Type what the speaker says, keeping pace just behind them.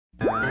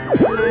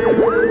Welcome to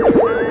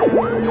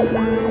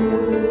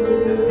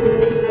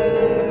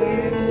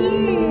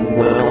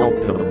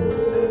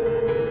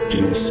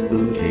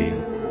Spooky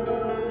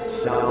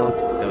South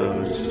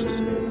Coast.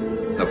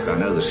 Look, I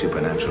know the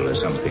supernatural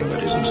is something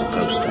that isn't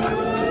supposed to happen,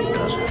 but it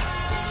does happen.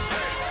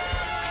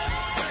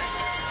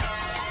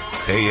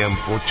 AM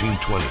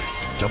 1420,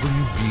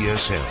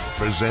 WBSM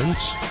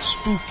presents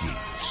Spooky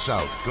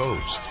South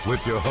Coast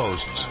with your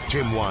hosts,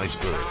 Tim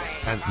Weisberg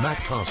and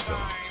Matt Costa.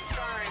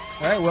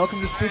 All right, welcome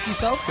to Spooky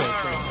South Coast,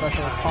 a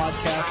special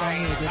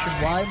podcast-only edition.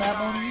 Why, Matt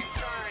Moniz?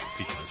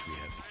 Because we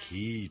have the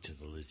key to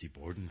the Lizzie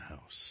Borden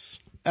house.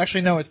 Actually,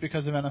 no, it's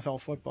because of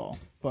NFL football,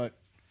 but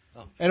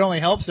it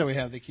only helps that we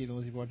have the key to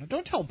Lizzie Borden.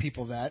 Don't tell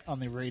people that on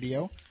the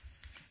radio.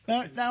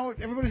 Now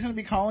everybody's going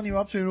to be calling you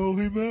up saying, "Oh,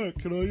 hey Matt,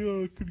 can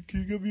you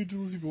get me into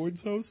Lizzie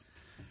Borden's house?"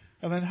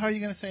 And then how are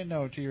you going to say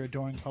no to your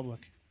adoring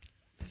public?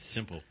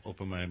 Simple.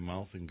 Open my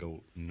mouth and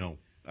go, no.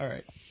 All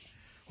right.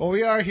 Well,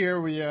 we are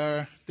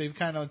here. They've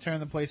kind of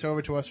turned the place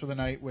over to us for the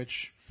night,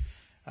 which,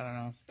 I don't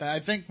know. I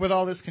think with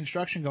all this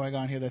construction going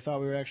on here, they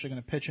thought we were actually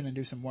going to pitch in and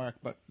do some work,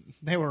 but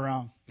they were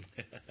wrong.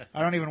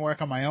 I don't even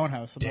work on my own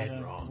house. I'm Dead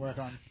not wrong. Work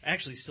on. I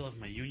actually still have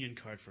my union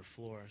card for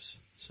floors.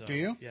 So, do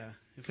you? Yeah,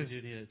 if we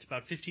do need it. It's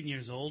about 15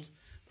 years old,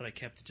 but I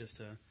kept it just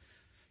to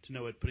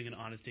know what putting an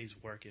honest day's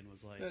work in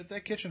was like.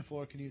 That kitchen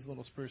floor could use a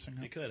little sprucing.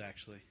 Huh? I could,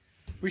 actually.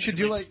 We should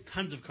do like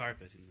tons of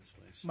carpet in this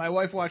place. My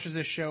wife watches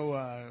this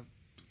show,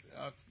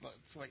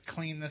 it's like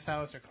Clean This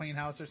House or Clean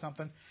House or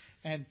something,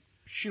 and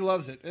she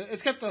loves it.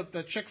 It's got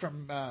the chick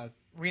from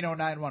Reno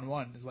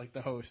 911 is like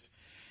the host,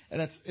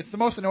 and it's the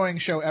most annoying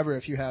show ever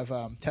if you have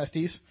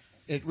testes.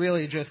 It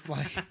really just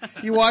like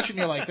you watch it and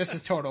you're like, this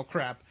is total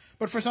crap.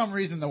 But for some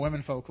reason the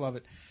women folk love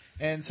it,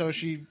 and so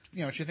she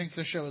thinks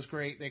this show is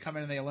great. They come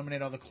in and they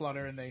eliminate all the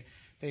clutter and they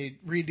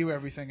redo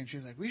everything, and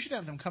she's like, we should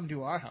have them come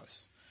to our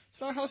house.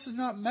 So our house is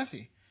not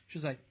messy.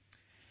 She's like,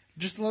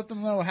 just let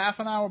them know half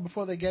an hour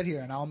before they get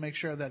here, and I'll make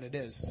sure that it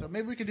is. So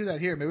maybe we can do that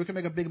here. Maybe we can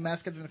make a big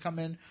mess, get them to come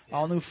in,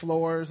 all new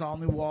floors, all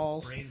new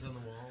walls. Brains on the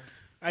wall.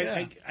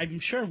 I'm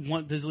sure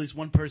there's at least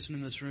one person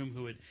in this room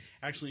who would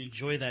actually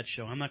enjoy that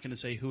show. I'm not going to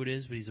say who it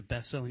is, but he's a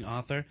best-selling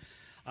author.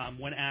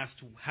 When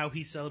asked how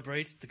he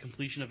celebrates the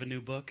completion of a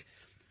new book,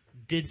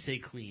 did say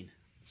clean.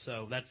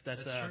 So that's true.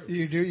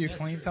 You do? You That's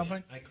clean true,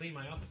 something? yeah. I clean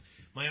my office.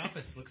 My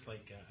office looks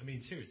like,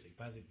 seriously,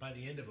 by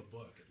the end of a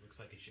book, it looks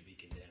like it should be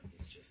condemned.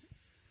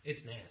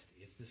 It's nasty.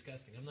 It's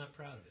disgusting. I'm not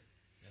proud of it,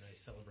 and I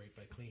celebrate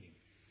by cleaning.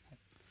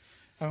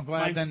 I'm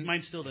glad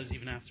mine still does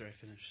even after I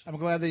finish. I'm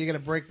glad that you get a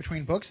break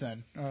between books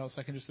then, or else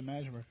I can just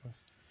imagine where it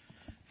goes.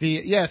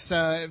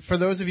 For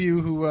those of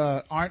you who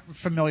aren't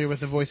familiar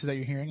with the voices that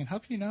you're hearing, and how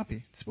can you not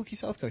be? Spooky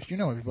South Coast, you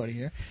know everybody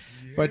here.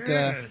 Yes. But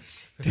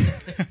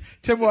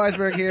Tim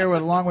Weisberg here,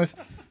 along with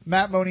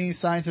Matt Moniz,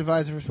 science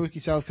advisor for Spooky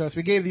South Coast.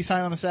 We gave the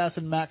silent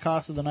assassin Matt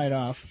Costa the night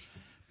off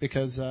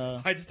because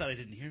I just thought I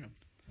didn't hear him.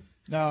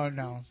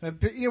 No.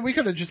 We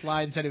could have just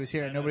lied and said he was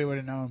here, and nobody would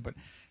have known. But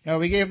no,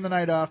 we gave him the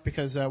night off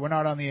because we're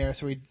not on the air,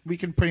 so we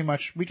can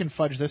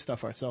fudge this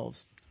stuff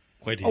ourselves.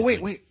 Quite Oh,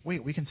 easily.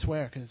 wait, we can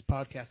swear because it's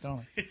podcast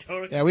only.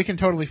 Totally. Yeah, we can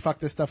totally fuck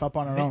this stuff up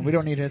on our own. We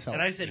don't need his help.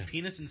 And I said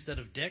penis instead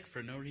of dick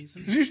for no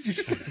reason. Did you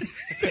just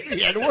say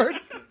the N-word?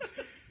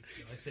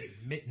 I said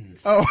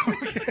mittens. Oh,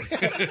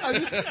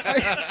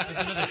 It's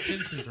another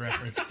Simpsons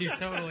reference. You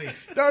totally...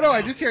 No,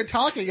 I just hear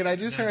talking, and I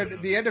just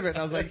heard the end of it, and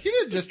I was like, he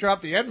didn't just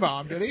drop the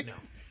N-bomb, did he? No.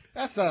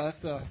 That's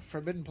the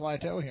forbidden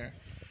plateau here.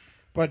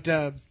 But,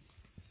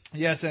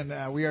 yes,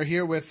 and we are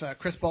here with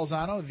Chris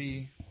Balzano,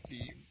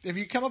 have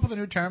you come up with a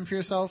new term for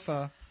yourself?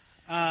 You're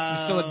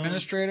still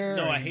administrator?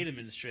 No, I hate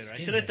administrator. I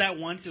said it that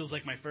once. It was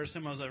like my first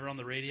time I was ever on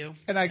the radio.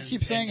 And I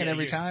keep saying it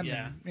every time.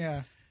 Yeah.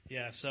 Yeah.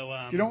 Yeah, so...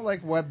 you don't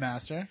like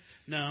webmaster.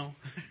 No.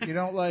 You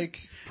don't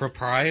like...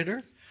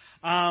 Proprietor?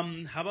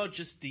 How about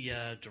just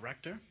the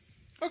director?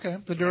 Okay,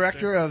 the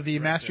director of the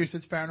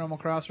Massachusetts Paranormal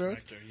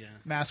Crossroads. Director, yeah.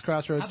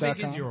 MassCrossroads.com. How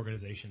big is your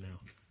organization now?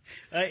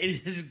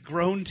 It has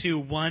grown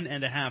to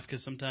 1.5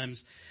 because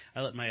sometimes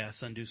I let my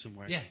son do some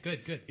work. Yeah,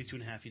 good. He's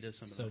 2.5. He does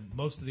some of So that.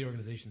 most of the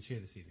organization's here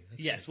this evening. That's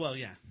Yes, great. well,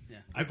 yeah.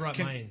 I brought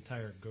my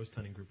entire ghost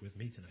hunting group with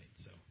me tonight,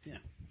 so Yeah.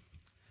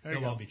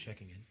 they'll all be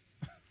checking in.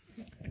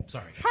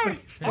 Sorry.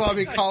 Well, I'll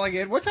be calling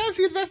in. What time's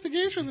the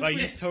investigation this Well, you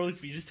week? just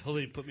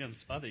totally put me on the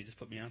spot there. You just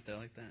put me out there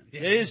like that.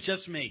 Yeah. It is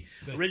just me.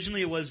 Good.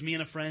 Originally, it was me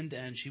and a friend,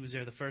 and she was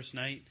there the first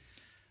night,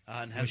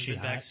 and hasn't she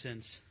been back hot?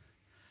 since.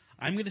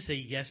 I'm going to say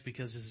yes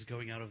because this is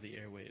going out of the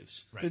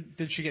airwaves. Right.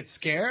 Did she get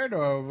scared,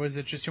 or was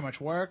it just too much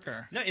work?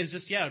 Or No, it was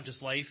just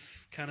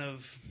life kind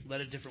of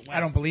led a different way. I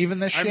don't believe in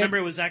this I shit. remember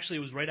it was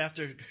right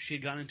after she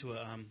had gotten into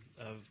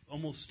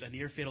almost a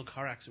near fatal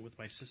car accident with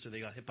my sister.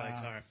 They got hit by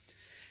a car,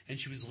 and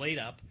she was laid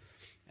up.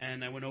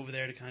 And I went over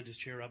there to kind of just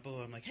cheer her up.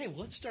 I'm like, hey,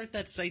 well, let's start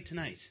that site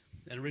tonight.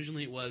 And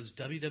originally it was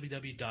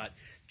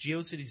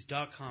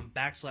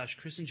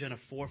www.geocities.com/Chris and Jenna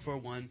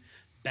 441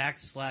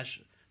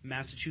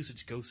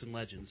 /Massachusetts Ghosts and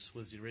Legends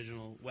was the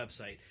original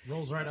website.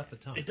 Rolls right off the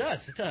tongue. It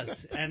does.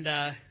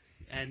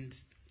 And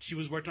she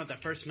was working on it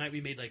that first night.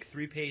 We made like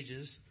 3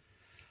 pages,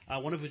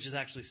 one of which is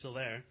actually still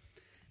there.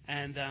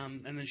 And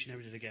then she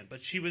never did again.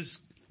 But she was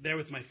there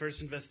with my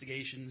first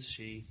investigations.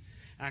 She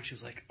actually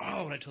was like,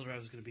 oh, when I told her I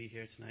was going to be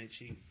here tonight,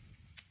 she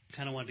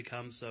kind of wanted to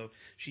come. So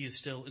she is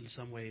still, in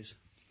some ways,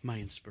 my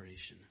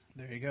inspiration.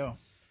 There you go.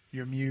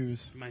 Your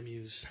muse. My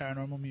muse.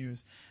 Paranormal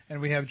muse.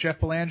 And we have Jeff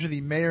Belanger,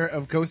 the mayor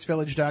of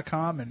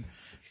GhostVillage.com and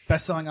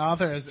best-selling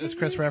author, as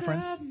Chris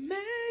referenced.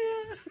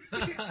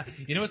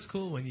 You know what's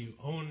cool? When you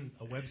own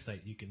a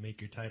website, you can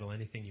make your title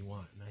anything you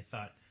want. And I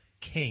thought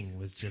King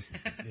was just,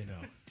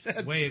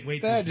 way too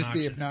obnoxious. That'd just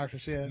be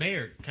obnoxious, yeah.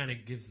 Mayor kind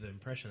of gives the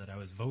impression that I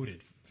was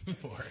voted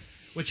for,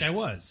 which I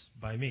was,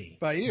 by me.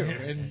 By you. Yeah.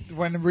 And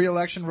when the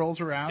re-election rolls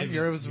around, It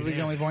yours was was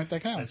the only point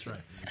that counts. That's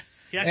right.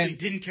 He actually And-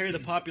 didn't carry the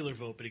popular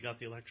vote, but he got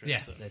the electorate.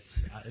 Yeah, So.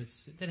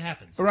 it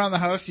happens. Around the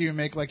house, do you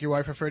make like your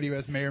wife refer to you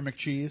as Mayor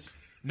McCheese?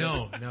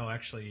 No,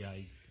 actually,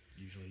 I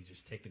usually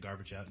just take the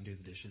garbage out and do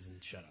the dishes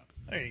and shut up.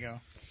 There you go.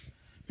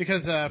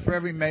 Because for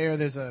every mayor,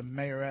 there's a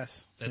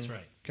mayoress. That's who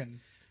right.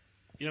 Can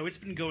It's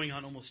been going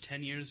on almost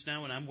 10 years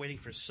now, and I'm waiting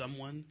for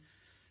someone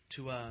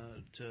to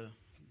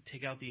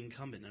take out the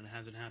incumbent, and it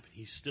hasn't happened.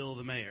 He's still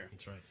the mayor.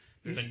 That's right.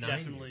 He's Been 9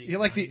 definitely. years. You're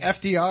like the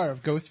FDR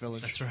of Ghost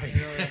Village. That's right.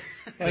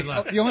 Like, Good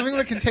luck. the only thing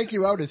that can take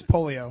you out is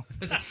polio.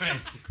 That's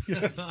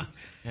right.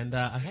 And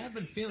I have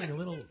been feeling a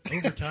little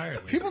overtired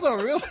lately. People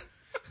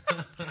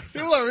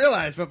don't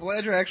realize, but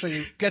Belanger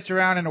actually gets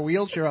around in a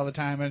wheelchair all the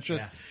time, and it's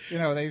just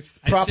they It's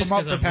prop just him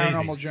up 'cause for I'm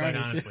paranormal lazy,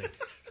 journeys. Quite honestly.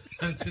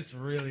 I'm just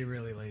really,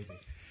 really lazy.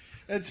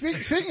 And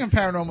speaking of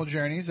paranormal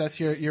journeys, that's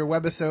your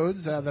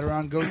webisodes that are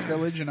on Ghost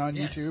Village and on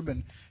Yes. YouTube,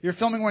 and you're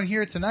filming one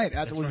here tonight at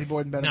That's the Lizzie right.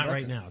 Borden Bed and Not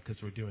right Breakfast. now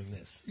because we're doing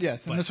this.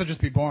 Yes, and But- this would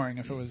just be boring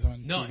if it was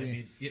on No, TV. I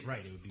mean,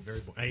 right. It would be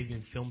very boring. I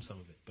even filmed some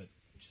of it, but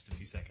just a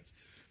few seconds.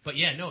 But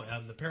yeah, no,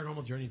 the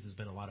Paranormal Journeys has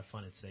been a lot of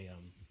fun.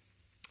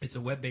 It's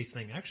a web-based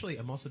thing. Actually,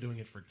 I'm also doing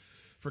it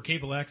for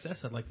cable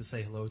access. I'd like to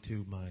say hello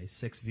to my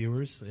 6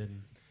 viewers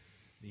in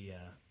the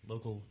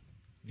local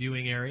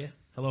viewing area.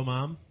 Hello,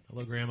 Mom.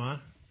 Hello, Grandma.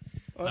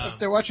 If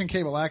they're watching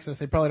cable access,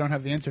 they probably don't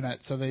have the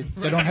internet, so they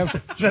don't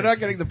have. They're not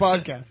getting the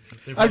podcast.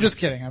 I'm just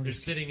kidding. They're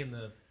sitting in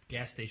the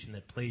gas station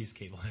that plays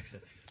cable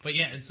access. But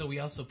yeah, and so we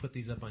also put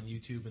these up on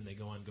YouTube, and they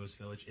go on Ghost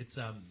Village. It's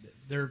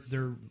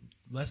they're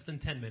less than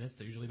 10 minutes.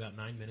 They're usually about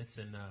 9 minutes,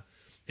 and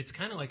it's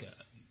kind of like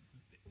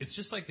it's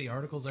just like the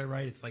articles I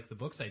write. It's like the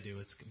books I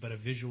do. But a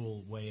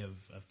visual way of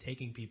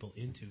taking people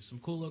into some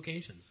cool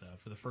locations.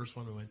 For the first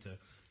one, we went to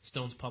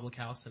Stone's Public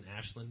House in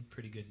Ashland,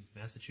 pretty good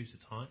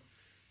Massachusetts haunt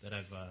that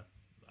I've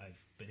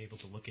been able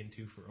to look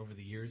into for over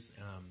the years.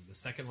 The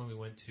second one, we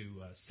went to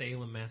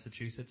Salem,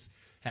 Massachusetts,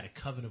 had a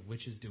coven of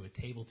witches do a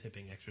table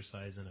tipping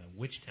exercise in a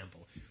witch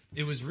temple.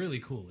 It was really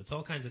cool. It's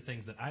all kinds of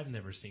things that I've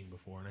never seen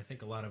before, and I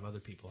think a lot of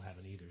other people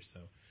haven't either. So,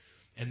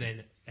 and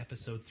then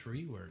episode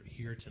 3, we're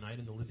here tonight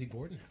in the Lizzie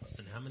Borden house.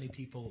 And how many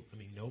people,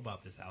 know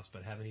about this house,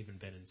 but haven't even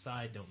been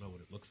inside, don't know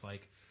what it looks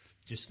like,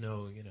 just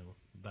know,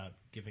 about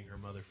giving her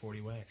mother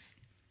 40 whacks.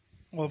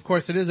 Well, of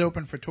course, it is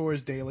open for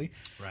tours daily.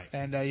 Right.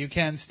 And you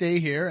can stay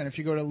here. And if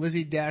you go to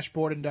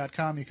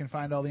lizzie-borden.com, you can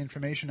find all the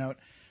information out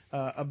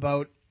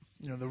about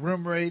the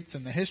room rates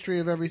and the history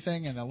of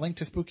everything, and a link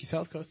to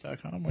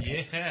SpookySouthCoast.com, which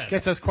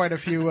gets us quite a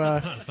few.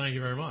 Thank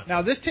you very much.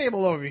 Now, this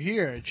table over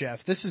here,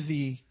 Jeff, this is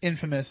the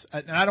infamous,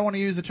 and I don't want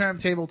to use the term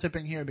table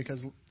tipping here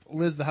because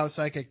Liz, the house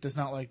psychic, does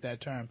not like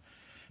that term.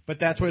 But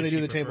that's What where they does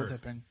do she the table prefer?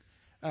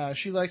 tipping.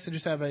 She likes to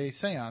just have a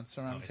seance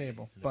around the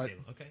table. But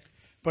Okay.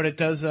 But it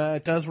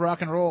does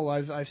rock and roll.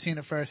 I've seen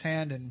it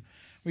firsthand, and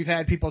we've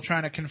had people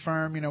trying to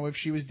confirm, if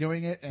she was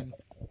doing it, and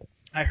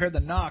I heard the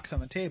knocks on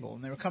the table,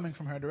 and they were coming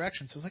from her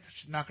direction. So I was like,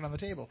 she's knocking on the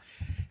table,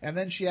 and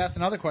then she asked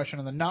another question,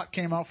 and the knock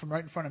came out from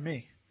right in front of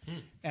me,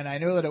 and I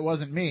knew that it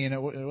wasn't me, and it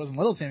wasn't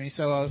Little Timmy.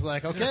 So I was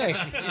like, okay,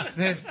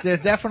 there's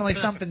definitely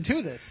something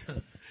to this.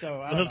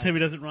 So I don't Little know. Timmy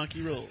doesn't rock,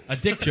 he rolls. A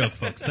dick joke,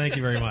 folks. Thank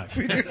you very much.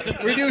 We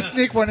do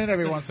sneak one in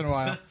every once in a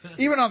while.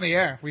 Even on the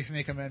air, we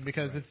sneak them in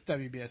because it's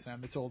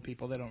WBSM. It's old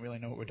people. They don't really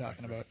know what we're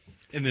talking about.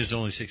 And there's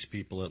only 6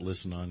 people that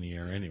listen on the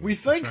air anyway. We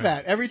think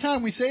that every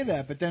time we say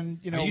that, but then,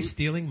 Are you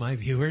stealing my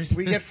viewers?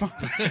 we get fun.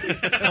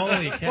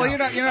 Holy cow. Well,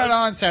 you're not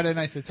on Saturday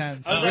nights at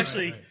 10. So I was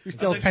actually, we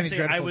still I was Penny actually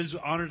say, I Dreadfuls. was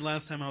honored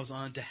last time I was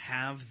on to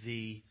have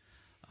the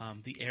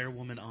air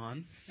woman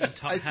on and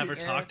I have her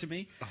see talk Air. to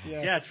me.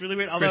 Yes. Yeah, it's really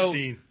weird.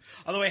 Christine.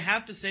 Although I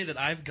have to say that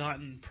I've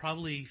gotten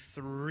probably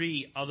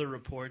 3 other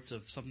reports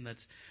of something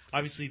that's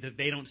obviously that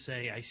they don't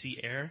say I see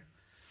air,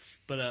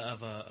 but of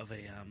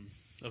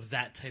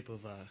that type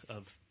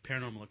of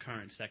paranormal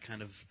occurrence, that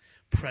kind of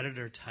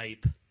predator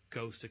type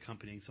ghost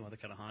accompanying some other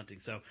kind of haunting.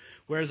 So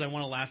whereas I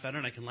want to laugh at her,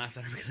 and I can laugh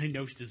at her because I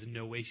know there's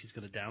no way she's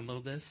going to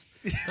download this.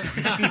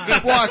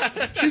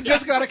 Watch. She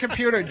just got a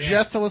computer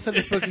just to listen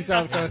to Spooky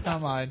South Coast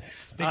online.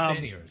 Big fan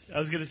of yours. I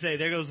was going to say,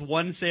 there goes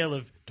one sale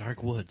of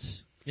Dark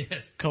Woods.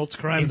 Yes. Cults,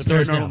 crime, In the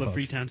stores paranormal, now, in the folks.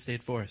 Freetown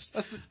State Forest.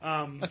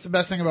 That's the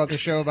best thing about the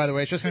show, by the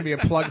way. It's just going to be a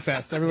plug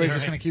fest. Everybody's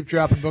just going to keep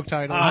dropping book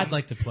titles. I'd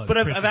like to plug but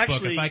I've Chris's actually-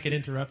 book. If I could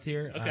interrupt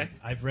here. Okay.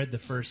 I've read the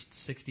first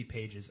 60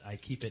 pages. I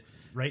keep it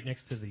right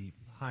next to the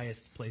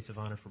highest place of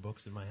honor for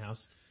books in my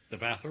house, The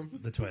bathroom?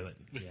 the toilet.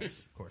 Yes,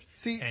 of course.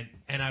 See-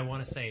 and I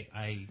want to say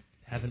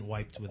haven't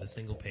wiped with a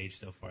single page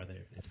so far. There,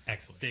 it's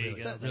excellent. There you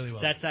really, go. Really well.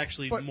 That's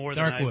actually But more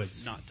than Dark I've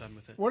Woods. not done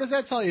with it. What does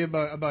that tell you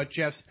about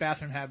Jeff's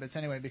bathroom habits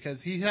anyway?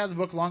 Because he has the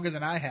book longer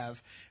than I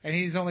have, and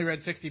he's only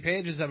read 60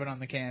 pages of it on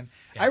the can.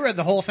 Yeah. I read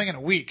the whole thing in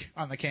a week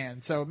on the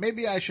can, so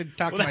maybe I should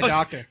talk to my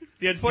doctor.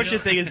 The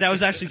unfortunate thing is that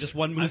was actually just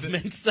one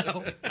movement.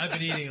 So I've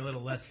been eating a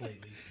little less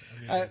lately.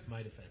 I mean,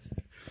 my defense.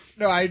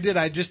 No, I did.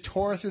 I just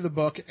tore through the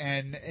book,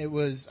 and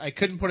I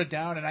couldn't put it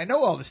down, and I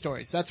know all the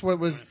stories. That's what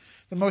was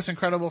the most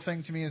incredible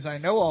thing to me is I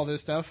know all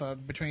this stuff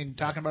between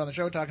talking about it on the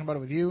show, talking about it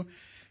with you,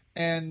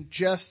 and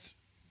just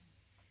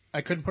I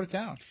couldn't put it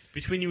down.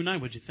 between you and I,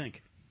 what'd you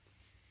think?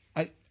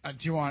 Do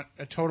you want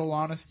a total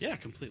honest? Yeah,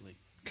 completely.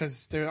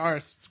 Because there are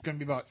going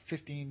to be about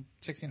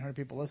 1,600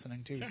 people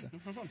listening, too. Sure, So. no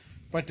problem.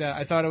 But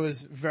I thought it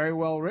was very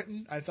well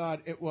written. I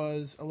thought it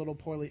was a little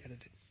poorly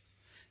edited.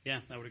 Yeah,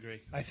 I would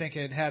agree. I think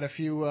it had a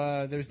few.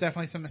 There's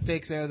definitely some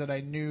mistakes there that I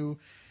knew,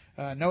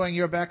 knowing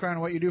your background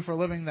and what you do for a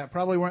living, that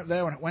probably weren't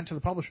there when it went to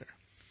the publisher.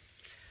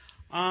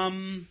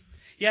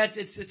 Yeah,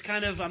 it's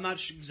kind of. I'm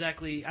not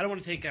exactly. I don't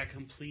want to take a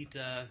complete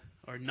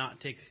or not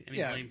take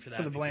any blame for that.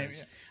 For the blame, because,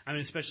 yeah. I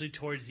mean, especially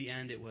towards the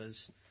end, it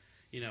was,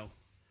 the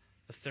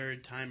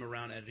third time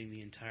around editing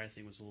the entire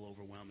thing was a little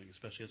overwhelming,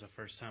 especially as a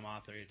first-time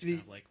author. It's kind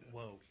of like,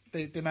 whoa.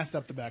 They messed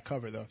up the back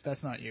cover though.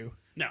 That's not you.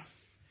 No.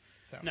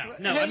 So No.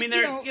 Hey, I mean,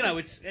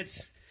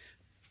 it's.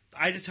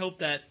 I just hope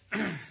that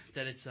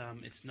that it's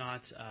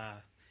not.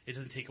 It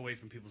doesn't take away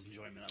from people's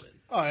enjoyment of it.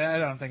 Oh, I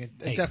don't think it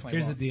definitely.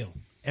 Here's won't. the deal: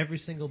 every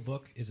single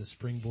book is a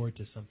springboard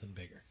to something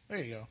bigger. There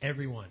you go.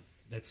 Every one.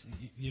 That's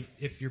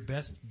if your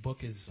best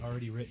book is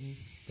already written,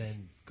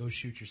 then go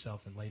shoot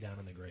yourself and lay down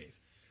in the grave.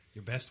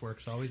 Your best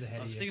work's always ahead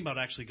I was of you. thinking about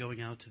actually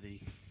going out to the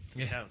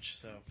couch.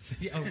 So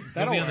Go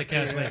That'll be on the work,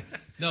 couch yeah. later.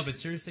 No, but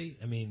seriously,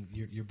 I mean,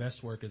 your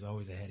best work is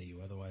always ahead of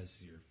you.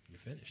 Otherwise, you're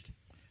finished.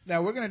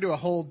 Now we're going to do a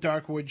whole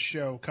Darkwood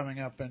show coming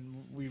up,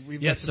 and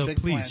we've Yes, got some so big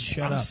please plans.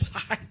 shut I'm up.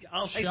 sorry.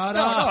 Shut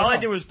no, up. All I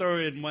did was throw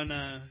in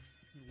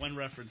one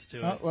reference to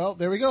it. Oh, well,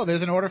 there we go.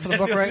 There's an order for the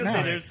book I was right gonna say,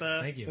 now. there's,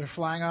 Thank you. They're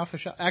flying off the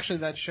shelf. Actually,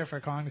 that's Schiffer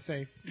calling to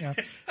say, hey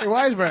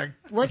Weisberg,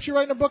 weren't you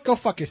writing a book? Go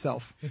fuck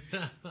yourself.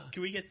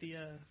 Can we get the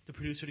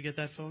producer to get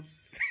that phone?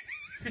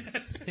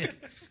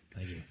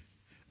 Thank you.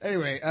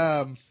 Anyway,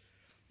 Yeah,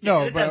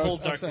 no, edit but that I whole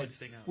was saying, Darkwood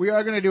thing out. we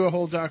are going to do a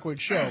whole Darkwood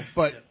show,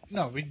 but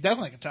no, we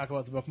definitely can talk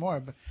about the book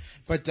more.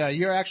 But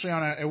you're actually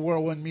on a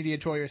whirlwind media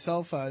tour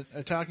yourself,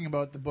 talking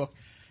about the book.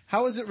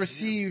 How is it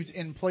received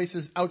in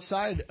places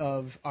outside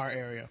of our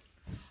area?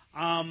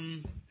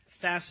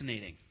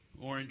 Fascinating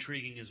or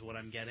intriguing is what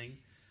I'm getting.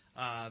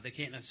 They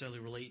can't necessarily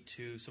relate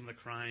to some of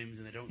the crimes,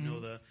 and they don't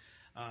know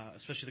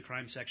especially the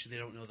crime section. They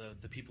don't know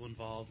the people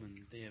involved, and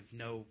they have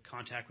no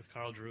contact with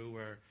Carl Drew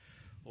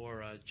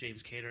or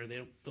James Cater.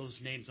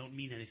 Those names don't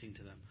mean anything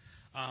to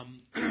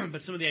them.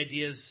 But some of the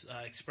ideas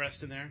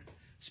expressed in there,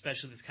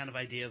 especially this kind of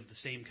idea of the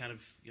same kind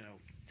of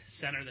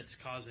center that's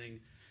causing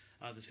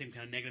the same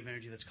kind of negative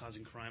energy that's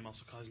causing crime,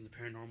 also causing the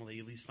paranormal. They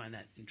at least find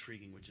that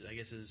intriguing, which I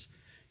guess is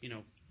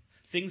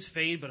things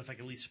fade, but if I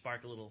can at least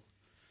spark a little,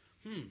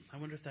 I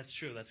wonder if that's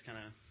true. That's kind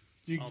of.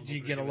 Do you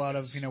get a lot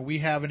of, we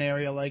have an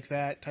area like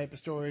that type of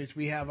stories.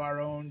 We have our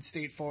own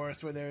state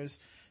forest where there's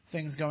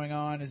things going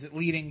on. Is it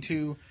leading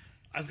to?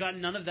 I've gotten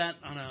none of that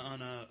on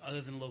a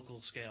other than local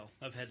scale.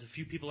 I've had a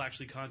few people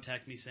actually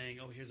contact me saying,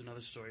 "Oh, here's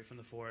another story from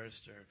the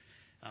forest," or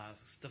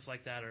stuff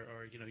like that,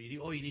 or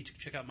you need to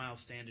check out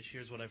Miles Standish.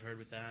 Here's what I've heard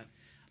with that.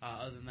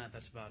 Other than that,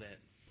 that's about it.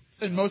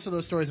 And most of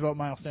those stories about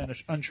Miles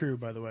Standish untrue,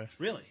 by the way.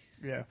 Really?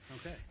 Yeah.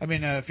 Okay. I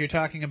mean, if you're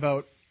talking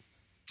about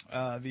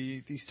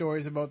the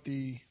stories about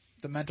the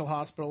mental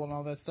hospital and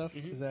all that stuff,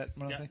 is that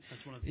one of the things?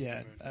 That's one of the things.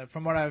 Yeah. I've heard.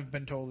 From what I've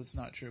been told, it's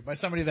not true. By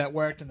somebody that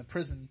worked in the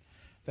prison.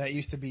 That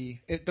used to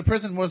be the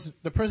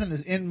prison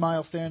is in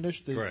Miles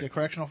Standish, the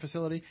correctional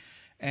facility,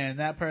 and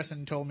that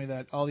person told me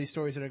that all these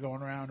stories that are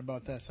going around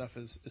about that stuff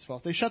is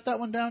false. They shut that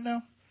one down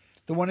now.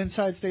 The one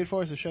inside State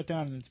Forest is shut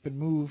down, and it's been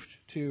moved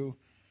to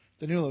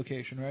the new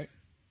location, right?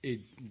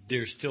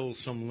 There's still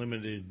some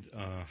limited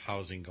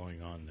housing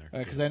going on there.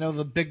 Because I know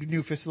the big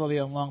new facility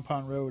on Long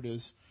Pond Road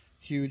is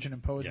huge and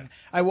imposing. Yeah.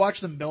 I watched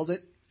them build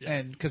it,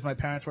 and because my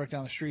parents worked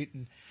down the street,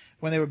 and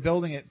when they were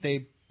building it,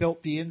 they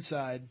built the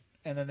inside.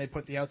 And then they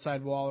put the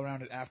outside wall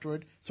around it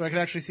afterward. So I could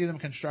actually see them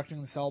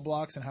constructing the cell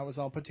blocks and how it was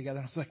all put together.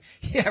 And I was like,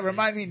 yeah,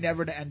 remind me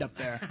never to end up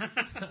there.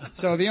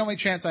 So the only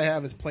chance I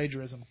have is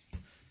plagiarism.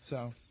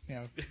 So,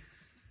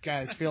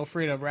 guys, feel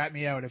free to rat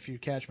me out if you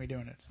catch me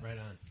doing it. Right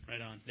on.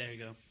 Right on. There you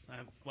go.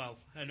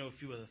 I know a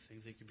few other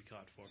things they could be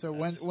caught for. So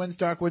but when's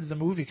Darkwoods the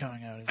movie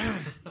coming out? Is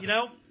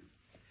it?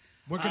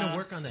 We're going to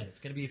work on that. It's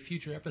going to be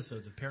future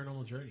episodes of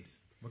Paranormal Journeys.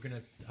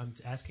 I'm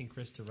asking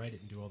Chris to write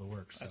it and do all the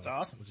work. So That's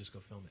awesome. We'll just go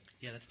film it.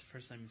 Yeah, that's the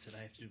first time you said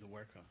I have to do the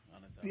work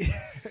on it.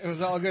 Though. It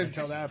was all good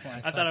until that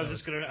point. I thought I was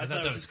just that gonna. was- I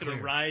thought I was just gonna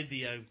clear. ride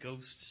the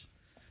ghosts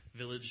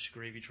village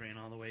gravy train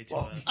all the way to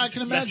Well, a I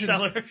can imagine-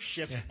 bestseller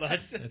ship. But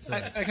It's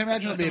I can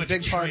imagine it'll be a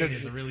big part of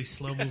is a really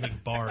slow moving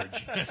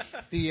barge.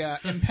 the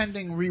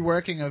impending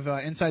reworking of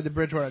Inside the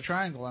Bridgewater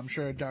Triangle. I'm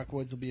sure Dark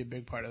Woods will be a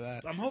big part of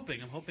that. I'm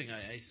hoping.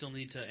 I still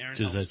need to. Aaron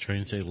Does that helps.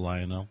 train say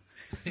Lionel?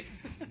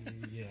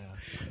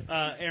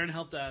 Yeah. Aaron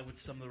helped with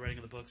some of the writing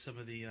of the book, some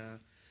of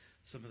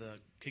the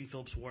King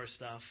Philip's War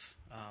stuff,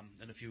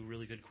 and a few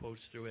really good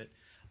quotes through it.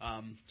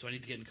 So I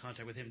need to get in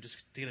contact with him just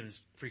to get him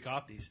his free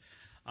copies.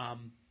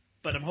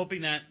 But I'm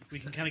hoping that we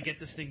can kind of get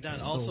this thing done.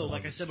 Sold Also, on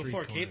like the I said street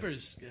before, corner.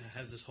 Capers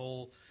has this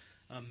whole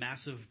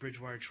massive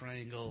Bridgewater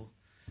Triangle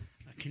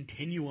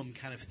continuum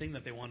kind of thing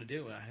that they want to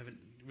do. I haven't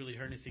really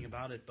heard anything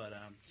about it, but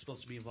I'm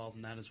supposed to be involved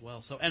in that as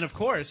well. So, and of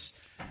course,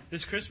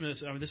 this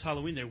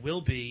Halloween, there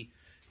will be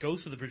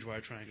Ghosts of the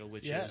Bridgewater Triangle,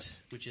 which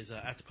is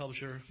at the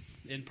publisher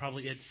in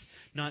probably its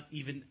not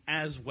even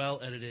as well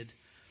edited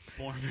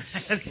form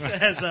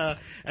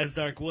as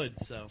Dark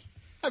Woods. So.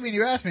 I mean,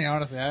 you asked me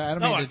honestly. I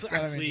don't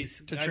mean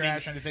please. to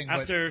trash anything.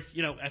 After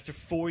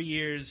 4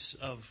 years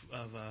of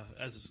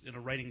as in a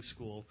writing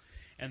school,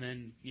 and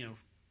then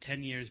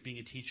 10 years being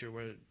a teacher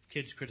where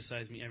kids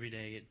criticize me every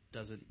day, it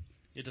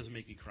doesn't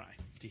make me cry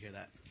to hear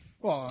that.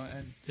 Well,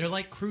 and They're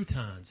like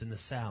croutons in the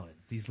salad.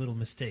 These little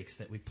mistakes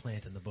that we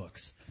plant in the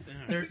books. You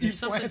There's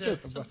something planted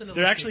to, the something to There's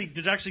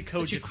look actually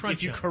code that you crunch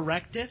if you on.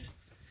 correct it,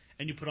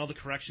 and you put all the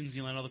corrections,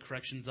 you line all the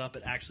corrections up,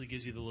 it actually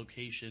gives you the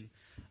location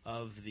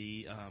of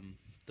the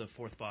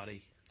fourth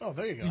body oh,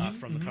 there you go.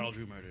 from the Carl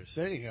Drew murders.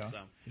 There you go. So.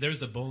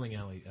 There's a bowling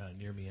alley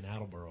near me in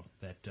Attleboro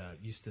that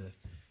used to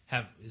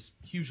have his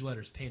huge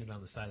letters painted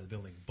on the side of the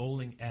building.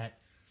 Bowling at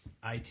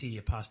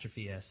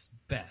IT''S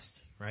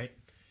best, right?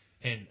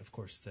 And of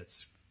course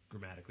that's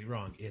grammatically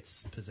wrong.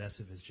 It's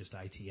possessive as just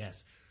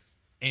ITS.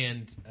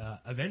 And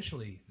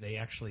eventually they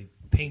actually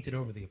painted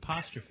over the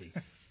apostrophe.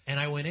 And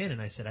I went in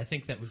and I said, I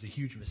think that was a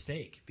huge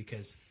mistake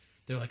because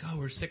they're like, oh,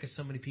 we're sick of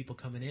so many people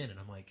coming in. And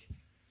I'm like,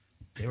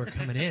 they were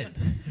coming in.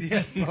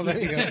 Yeah. Well, there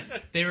you go.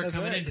 They were That's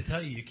coming right. in to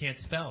tell you can't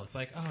spell. It's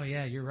like, oh,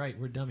 yeah, you're right.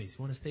 We're dummies.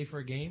 You want to stay for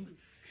a game?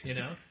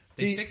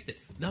 They fixed it.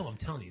 No, I'm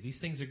telling you, these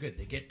things are good.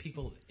 They get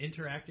people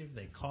interactive.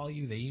 They call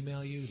you. They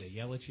email you. They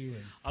yell at you.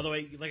 And Although,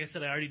 like I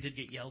said, I already did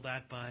get yelled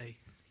at by,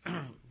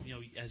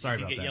 as Sorry you about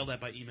can get that. yelled at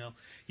by email,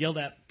 yelled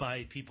at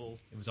by people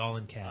it was all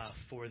in caps.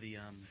 for the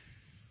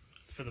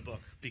book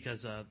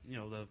because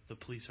the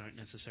police aren't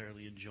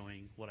necessarily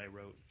enjoying what I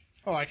wrote.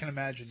 Oh, I can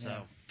imagine.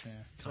 So, Yeah.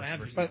 so I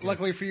have. But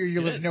luckily for you,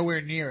 you It live is.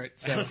 nowhere near it,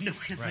 I so live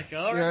nowhere. Like,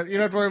 all you right. don't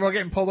have to worry about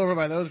getting pulled over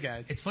by those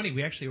guys. It's funny.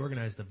 We actually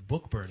organized the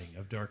book burning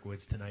of Dark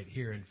Woods tonight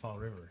here in Fall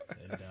River,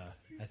 and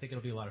I think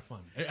it'll be a lot of fun.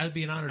 It'd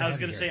be an honor. I was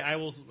going to say I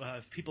will.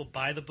 If people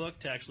buy the book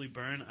to actually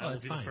burn, I will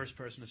that's be the fine. first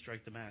person to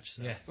strike the match.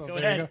 So Yeah. Well, go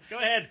there you ahead. Go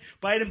ahead.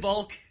 Buy it in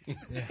bulk.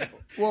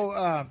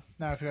 Well,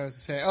 now I forgot what I was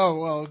to say. Oh,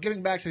 well,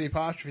 getting back to the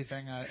apostrophe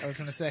thing, I was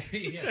going to say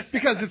Yeah.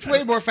 because it's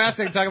way more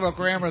fascinating to talk about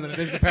grammar than it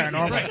is the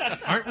paranormal. Right.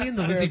 Aren't we in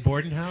the Lizzie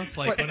Borden house,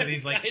 like one of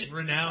these like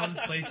renowned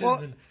places? Well,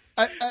 and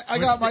I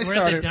got my we're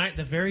start. at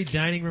the very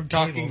dining room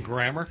Talking table.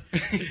 grammar?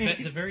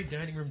 The very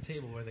dining room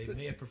table where they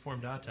may have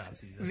performed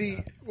autopsies.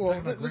 And, talking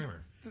about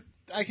grammar.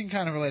 I can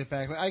kind of relate it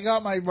back. I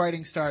got my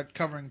writing start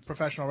covering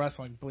professional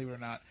wrestling, believe it or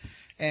not.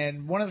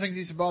 And one of the things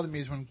that used to bother me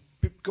is when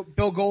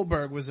Bill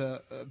Goldberg was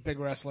a big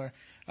wrestler,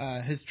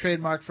 his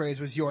trademark phrase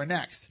was "You're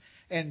next."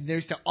 And there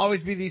used to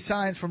always be these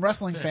signs from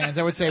wrestling fans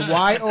that would say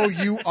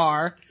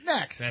 "YOUR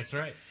next." That's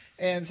right.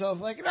 And so I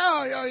was like,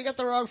 no, you got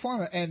the wrong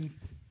format. And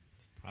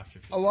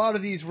Apostrophe. a lot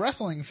of these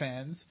wrestling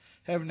fans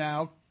have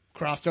now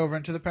crossed over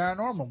into the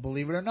paranormal,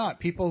 believe it or not.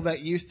 People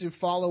that used to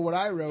follow what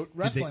I wrote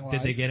wrestling-wise.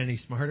 Did they get any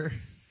smarter?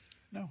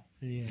 No.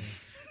 Yeah.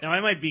 Now,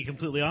 I might be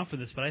completely off with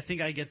this, but I think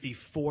I get the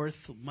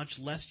fourth, much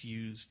less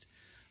used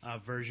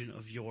version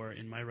of "your"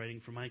 in my writing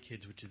for my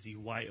kids, which is the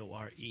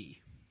YORE.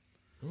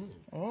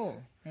 Oh,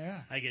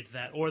 yeah. I get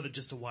that, or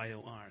just a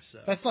YOR. So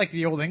That's like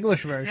the old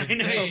English I version.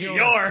 know Hey,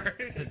 your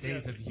The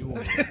days of yore.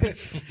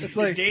 It's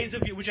like days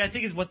of you, which I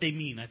think is what they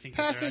mean. I think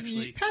that they're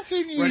actually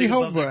passing running ye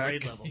above their homework.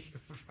 grade level.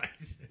 Right.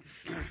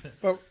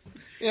 But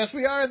yes,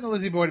 we are in the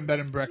Lizzie Borden Bed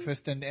and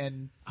Breakfast,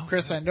 and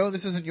Chris, I know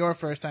this isn't your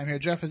first time here.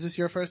 Jeff, is this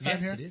your first time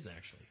Yes, here? it is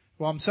actually.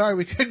 Well, I'm sorry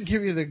we couldn't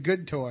give you the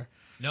good tour.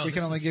 No, we this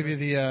can only was give great.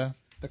 you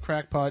the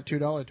crackpot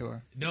 $2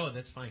 tour. No,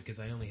 that's fine because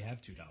I only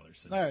have $2.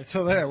 So All right,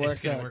 so there it it's works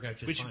going to out. work out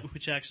just fine.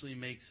 Which actually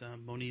makes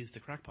Moniz the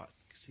crackpot,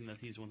 seeing that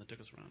he's the one that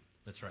took us around.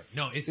 That's right.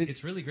 No,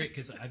 it's really great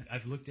because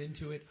I've looked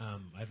into it.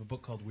 I have a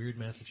book called Weird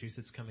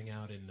Massachusetts coming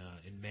out in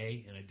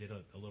May, and I did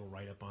a little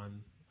write up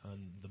on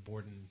the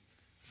Borden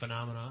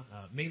phenomena,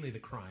 mainly the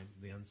crime,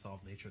 the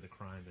unsolved nature of the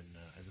crime, and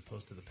as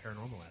opposed to the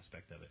paranormal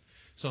aspect of it.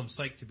 So I'm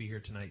psyched to be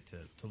here tonight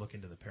to look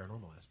into the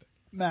paranormal aspect.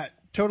 Matt,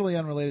 totally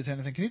unrelated to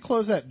anything. Can you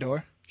close that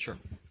door? Sure.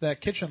 That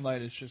kitchen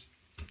light is just.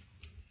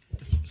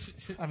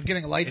 I'm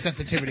getting light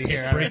sensitivity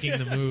here. It's breaking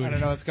the mood. I don't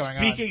know what's going on.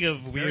 Speaking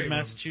of very weird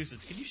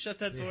Massachusetts, can you shut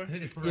that door?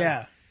 Right.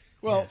 Yeah.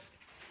 Well,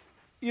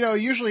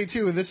 Yes. Usually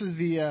too, this is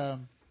the.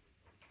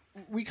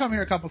 We come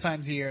here a couple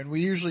times a year, and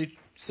we usually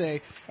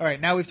say, "All right,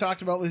 now we've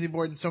talked about Lizzie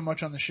Borden so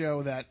much on the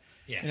show that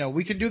Yeah.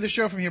 we can do the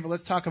show from here, but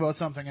let's talk about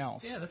something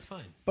else." Yeah, that's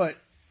fine. But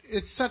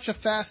it's such a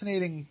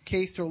fascinating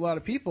case to a lot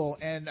of people,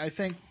 and I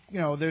think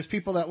there's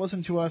people that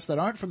listen to us that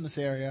aren't from this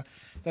area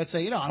that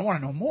say, I want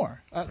to know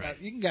more.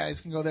 You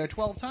guys can go there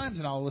 12 times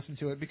and I'll listen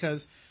to it,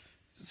 because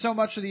so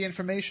much of the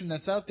information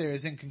that's out there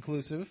is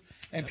inconclusive,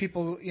 and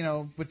people,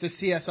 with the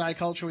CSI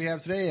culture we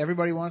have today,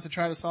 everybody wants to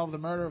try to solve the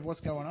murder of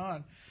what's going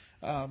on.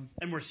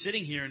 And we're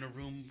sitting here in a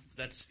room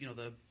that's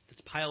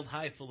that's piled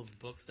high, full of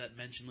books that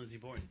mention Lizzie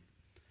Borden.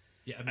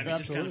 Yeah, I mean,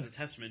 just kind of a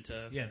testament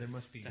to there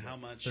must be how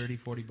much 30,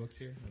 40 books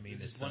here. I mean,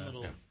 it's one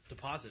little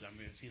deposit. I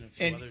mean, I've seen a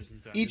few And others.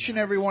 each and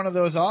every one of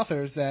those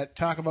authors that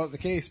talk about the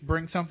case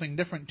bring something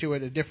different to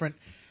it, a different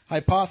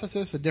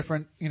hypothesis, a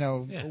different,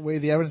 way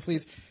the evidence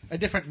leads, a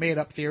different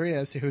made-up theory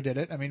as to who did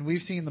it. I mean,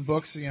 we've seen the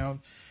books, they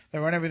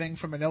run everything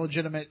from an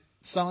illegitimate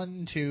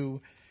son to,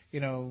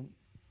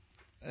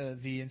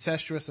 the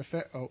incestuous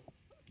affair. Oh,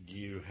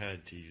 You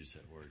had to use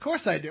that word. of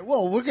course I did.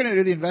 Well, we're going to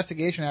do the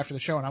investigation after the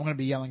show, and I'm going to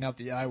be yelling out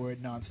the I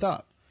word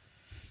nonstop,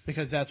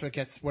 because that's what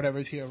gets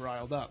whatever's here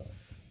riled up.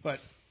 But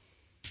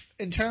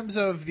in terms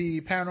of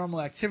the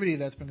paranormal activity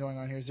that's been going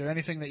on here, is there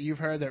anything that you've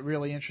heard that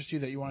really interests you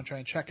that you want to try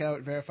and check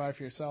out, verify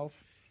for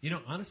yourself?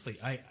 Honestly,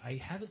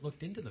 I haven't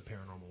looked into the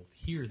paranormal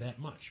here that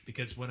much,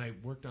 because when I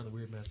worked on the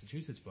Weird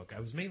Massachusetts book, I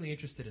was mainly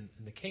interested in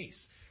the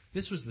case.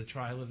 This was the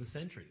trial of the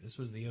century. This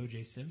was the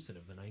O.J. Simpson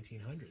of the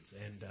 1900s,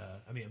 and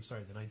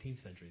the 19th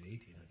century, the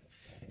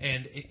 1800s.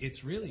 And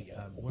it's really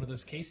one of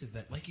those cases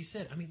that, like you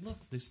said, I mean, look,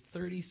 there's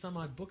 30 some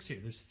odd books here.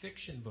 There's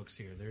fiction books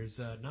here. There's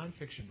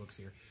nonfiction books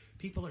here.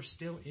 People are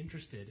still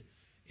interested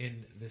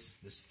in this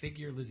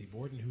figure, Lizzie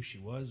Borden, who she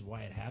was,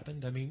 why it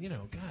happened. I mean,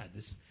 God,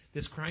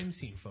 this crime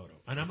scene photo.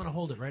 And I'm going to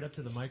hold it right up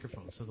to the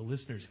microphone so the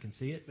listeners can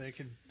see it. They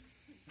can.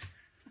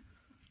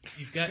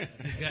 You've got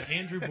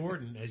Andrew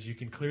Borden, as you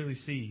can clearly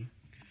see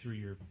through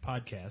your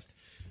podcast,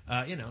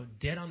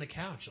 dead on the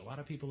couch. A lot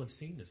of people have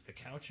seen this. The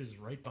couch is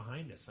right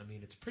behind us. I mean,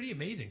 it's pretty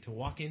amazing to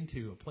walk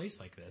into a place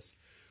like this.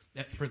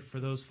 For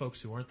those folks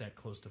who aren't that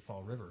close to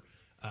Fall River,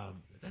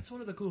 that's one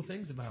of the cool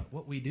things about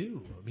what we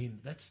do. I mean,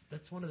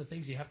 that's one of the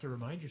things you have to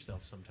remind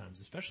yourself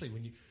sometimes, especially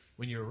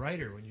when you're a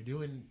writer, when you're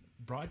doing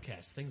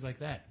broadcasts, things like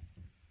that.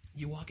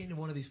 You walk into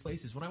one of these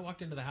places. When I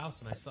walked into the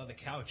house and I saw the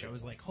couch, I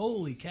was like,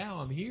 "Holy cow,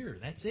 I'm here!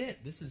 That's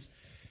it. This is."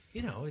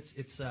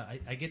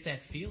 I get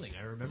that feeling.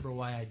 I remember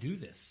why I do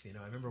this.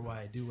 I remember why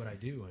I do what I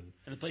do.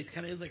 And the place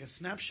kind of is like a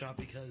snapshot,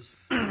 because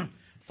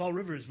Fall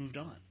River has moved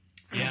on.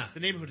 Yeah. The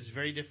neighborhood is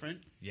very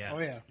different. Yeah. Oh,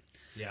 yeah.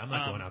 Yeah, I'm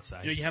not going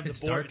outside. You have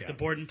It's the dark out. the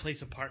Borden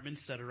Place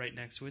apartments that are right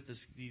next to it.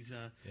 These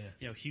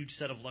huge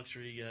set of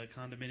luxury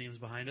condominiums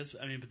behind us.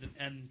 I mean,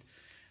 and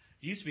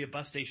it used to be a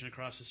bus station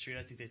across the street.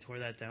 I think they tore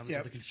that down. There's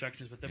Yep. other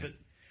constructions, but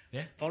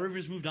Yeah. Fall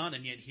River's moved on,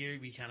 and yet here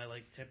we kind of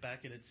tip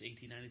back and it's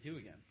 1892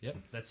 again. Yep,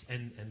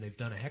 and they've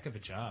done a heck of a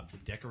job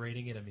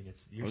decorating it. I mean,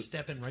 you're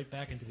stepping right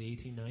back into the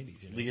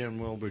 1890s. Leanne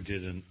Wilbur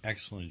did an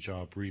excellent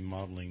job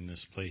remodeling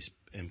this place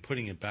and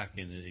putting it back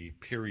in a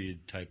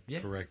period type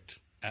correct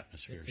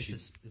atmosphere.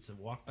 It's a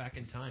walk back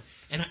in time,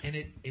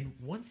 and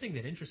one thing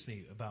that interests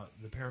me about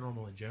the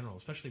paranormal in general,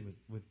 especially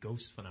with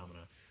ghost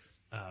phenomena,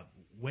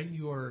 when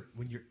you're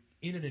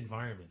in an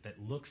environment that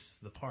looks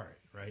the part,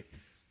 right?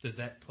 Does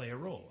that play a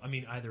role? I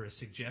mean, either a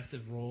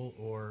suggestive role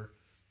or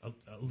a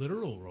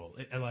literal role.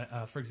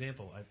 For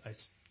example, I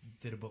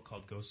did a book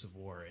called Ghosts of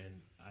War, and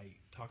I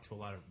talked to a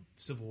lot of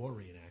Civil War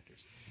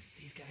reenactors.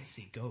 These guys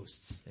see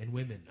ghosts, and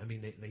women. I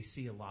mean, they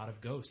see a lot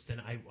of ghosts,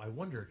 and I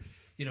wonder,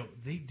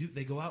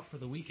 they go out for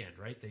the weekend,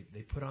 right?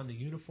 They put on the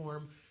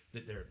uniform.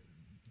 The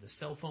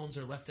cell phones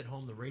are left at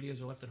home. The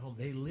radios are left at home.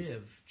 They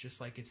live just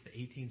like it's the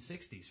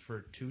 1860s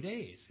for 2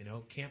 days.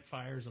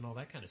 Campfires and all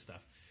that kind of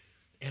stuff.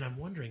 And I'm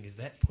wondering, is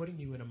that putting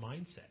you in a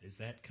mindset? Is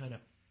that kind of,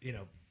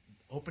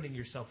 opening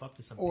yourself up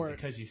to something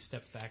because you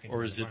stepped back into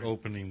or is it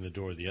opening the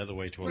door the other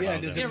way to allow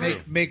does them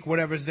it make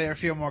whatever's there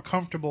feel more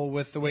comfortable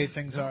with the way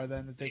things are,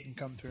 then that they can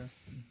come through?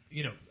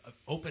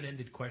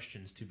 Open-ended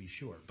questions, to be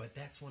sure. But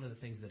that's one of the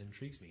things that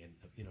intrigues me.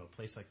 And, a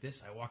place like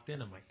this, I walked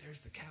in, I'm like, there's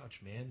the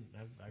couch, man.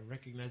 I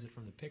recognize it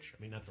from the picture.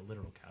 I mean, not the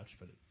literal couch,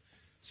 but it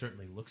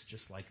certainly looks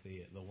just like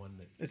the one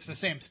that... It's the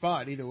same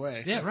spot either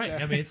way. Yeah, right.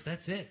 I mean,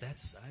 that's it.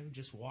 I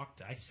just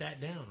walked... I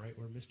sat down right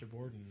where Mr.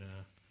 Borden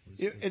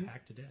was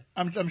hacked to death.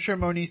 I'm sure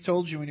Moniz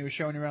told you when he was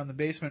showing you around the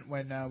basement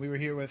when we were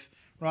here with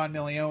Ron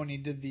Milione. He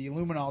did the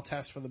luminol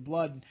test for the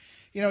blood.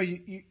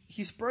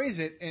 He sprays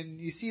it, and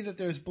you see that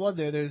there's blood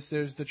there. There's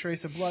the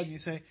trace of blood, and you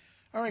say,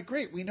 all right,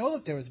 great. We know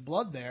that there was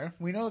blood there.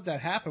 We know that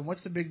happened.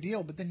 What's the big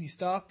deal? But then you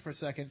stop for a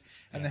second,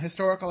 and the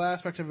historical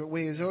aspect of it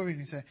weighs over, and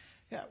you say,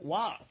 yeah,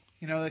 wow.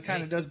 That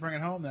kind of does bring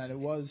it home that it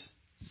was...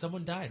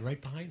 Someone died right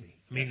behind me.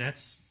 I mean,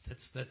 that's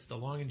the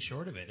long and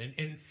short of it.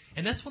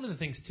 And that's one of the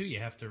things, too, you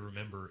have to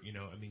remember,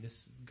 I mean,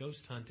 this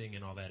ghost hunting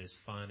and all that is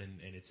fun, and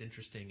it's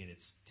interesting, and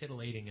it's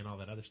titillating and all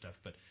that other stuff.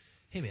 But,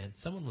 hey, man,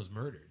 someone was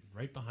murdered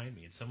right behind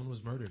me, and someone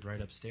was murdered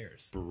right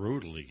upstairs.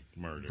 brutally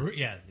murdered.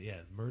 Yeah,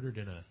 murdered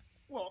in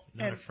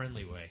a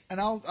friendly way.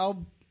 And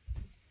I'll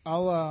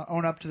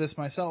own up to this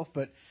myself,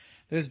 but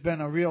there's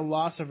been a real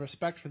loss of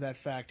respect for that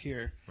fact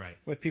here. Right.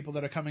 With people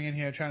that are coming in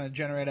here trying to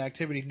generate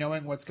activity,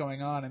 knowing what's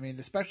going on. I mean,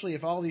 especially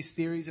if all these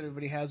theories that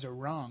everybody has are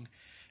wrong,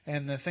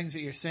 and the things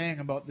that you're saying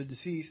about the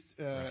deceased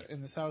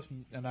in this house,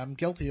 and I'm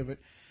guilty of it.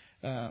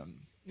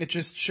 It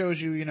just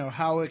shows you,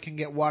 how it can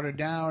get watered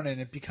down, and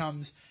it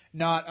becomes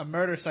not a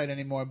murder site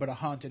anymore, but a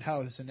haunted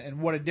house,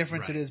 and what a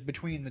difference it is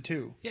between the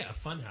two. Yeah, a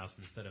fun house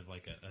instead of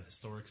like a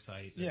historic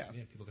site. Yeah.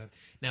 People got.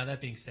 Now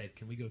that being said,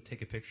 can we go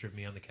take a picture of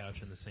me on the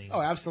couch in the same?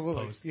 Oh,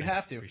 absolutely. Post? You Thanks.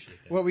 have to.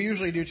 Appreciate that. What we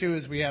usually do too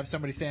is we have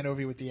somebody stand over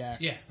you with the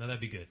axe. Yeah, no,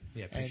 that'd be good.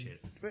 Yeah, appreciate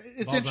it.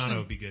 It's Balzano interesting.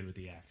 would be good with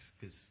the axe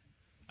because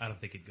I don't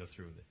think it'd go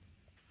through with it.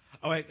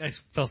 Oh, I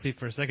fell asleep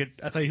for a second.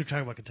 I thought you were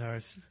talking about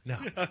guitars. No.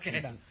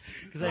 Okay.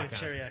 Because I have a Rock on.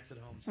 cherry axe at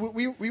home. So.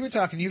 We were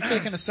talking. You've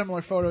taken a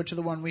similar photo to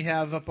the one we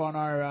have up on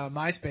our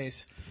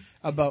MySpace,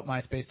 about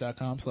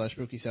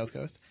myspace.com/Spooky South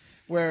Coast,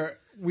 where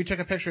we took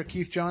a picture of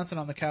Keith Johnson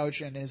on the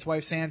couch, and his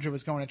wife Sandra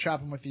was going to chop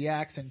him with the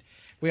axe, and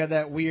we had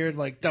that weird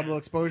double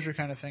exposure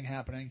kind of thing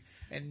happening.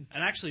 And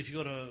actually, if you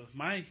go to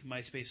my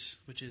MySpace,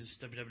 which is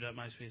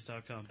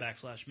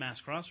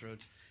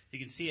www.myspace.com/masscrossroads, you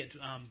can see it.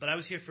 But I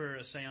was here for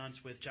a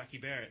seance with Jackie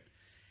Barrett,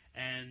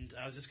 and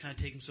I was just kind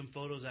of taking some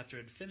photos after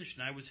it had finished,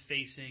 and I was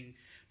facing,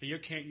 your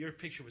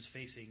picture was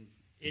facing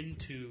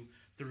into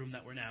the room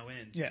that we're now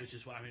in, yes. which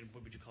is what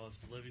would you call it? It's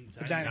the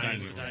dining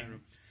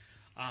room.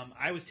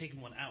 I was taking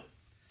one out,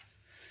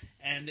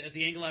 and at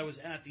the angle I was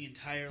at, the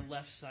entire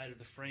left side of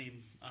the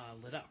frame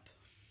lit up.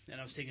 And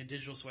I was taking a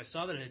digital, so I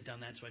saw that it had done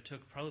that, so I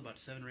took probably about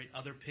 7 or 8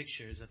 other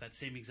pictures at that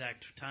same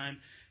exact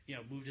time,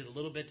 moved it a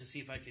little bit to see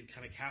if I could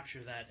kind of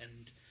capture that.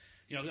 And,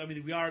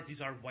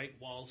 these are white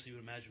walls, so you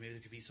would imagine maybe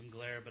there could be some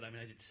glare, but I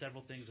did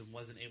several things and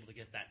wasn't able to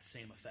get that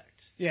same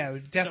effect. yeah,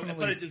 definitely.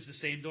 But it was the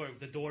same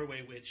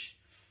doorway, which,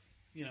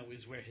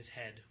 is where his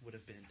head would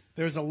have been.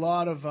 There's a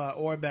lot of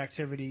orb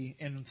activity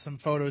in some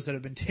photos that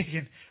have been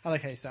taken. I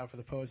like how you stopped for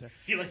the pose there.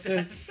 You like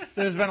that?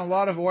 There's been a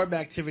lot of orb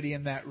activity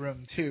in that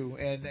room, too.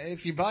 And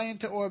if you buy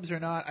into orbs or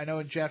not, I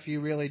know, Jeff, you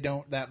really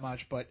don't that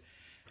much, but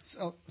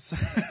some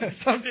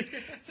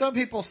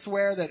people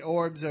swear that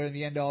orbs are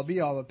the end-all,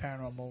 be-all of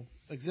paranormal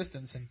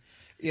existence. And,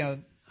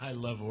 I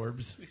love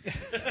orbs.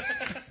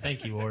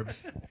 Thank you,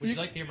 orbs. Would you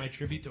like to hear my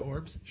tribute to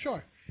orbs?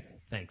 Sure.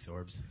 Thanks,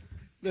 orbs.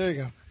 There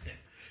you go.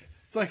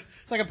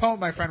 It's like a poem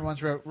my friend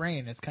once wrote,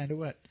 Rain, it's kind of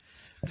wet.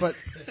 But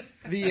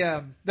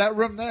the that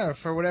room there,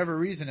 for whatever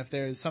reason, if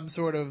there's some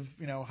sort of,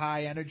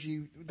 high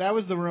energy, that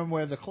was the room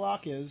where the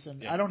clock is,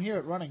 and I don't hear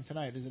it running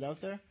tonight. Is it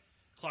out there?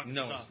 Clock is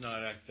No, stopped. it's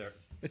not out there.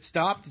 It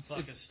stopped?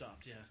 Clock is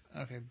stopped,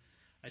 yeah. Okay.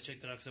 I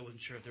checked it out because I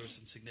wasn't sure if there was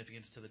some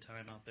significance to the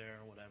time out there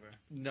or whatever.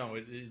 No,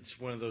 it's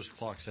one of those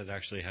clocks that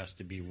actually has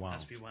to be wound.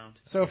 Has to be wound.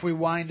 So if we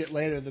wind it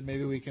later, then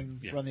maybe we can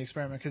run the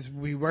experiment, because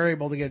we were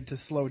able to get it to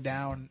slow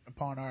down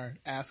upon our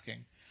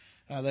asking.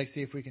 I'd like to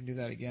see if we can do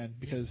that again,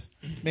 because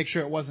make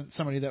sure it wasn't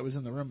somebody that was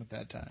in the room at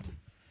that time.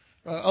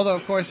 Although,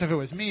 of course, if it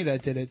was me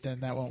that did it, then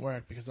that won't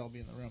work because I'll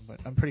be in the room. But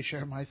I'm pretty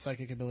sure my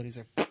psychic abilities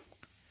are...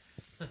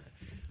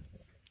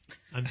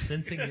 I'm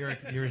sensing you're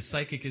as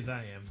psychic as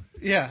I am.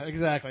 Yeah,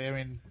 exactly.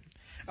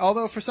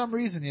 Although for some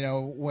reason,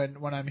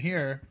 when I'm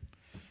here,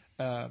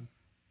 I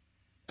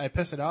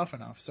piss it off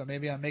enough. So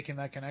maybe I'm making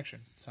that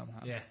connection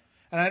somehow. Yeah.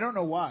 And I don't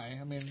know why.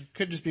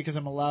 Could just because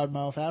I'm a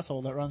loudmouth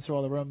asshole that runs through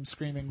all the rooms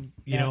screaming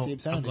nasty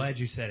obscenities. I'm glad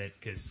you said it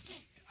because,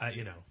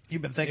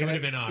 You've been thinking it would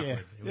have been awkward. Yeah.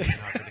 It would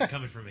have been awkward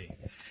coming from me.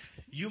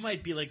 You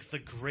might be like the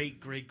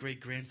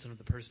great-great-great-grandson of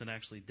the person that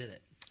actually did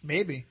it.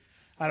 Maybe.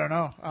 I don't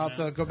know. I'll have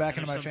to go back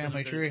into my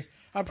family tree.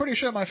 I'm pretty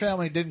sure my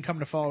family didn't come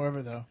to Fall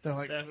River, though. They're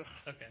like,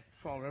 Okay.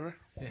 Fall River?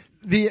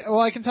 Yeah. Well,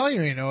 I can tell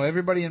you,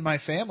 everybody in my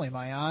family,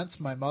 my aunts,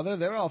 my mother,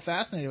 they're all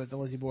fascinated with the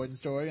Lizzie Borden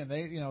story, and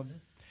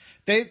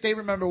they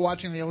remember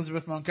watching the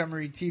Elizabeth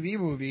Montgomery TV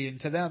movie, and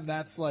to them,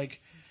 that's like,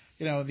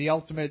 the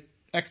ultimate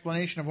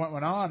explanation of what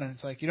went on. And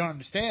it's like, you don't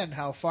understand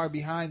how far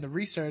behind the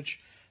research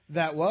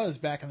that was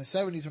back in the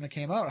 70s when it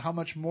came out, how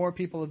much more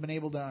people have been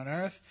able to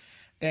unearth.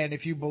 And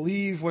if you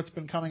believe what's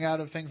been coming out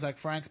of things like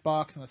Frank's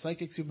box and the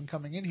psychics who've been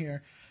coming in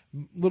here,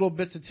 little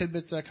bits of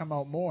tidbits that come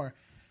out more.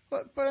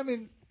 But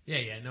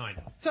Yeah, no, I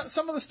know.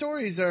 some of the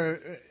stories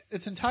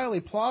it's entirely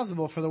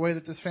plausible for the way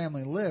that this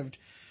family lived.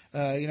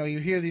 You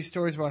hear these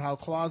stories about how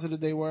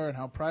closeted they were and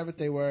how private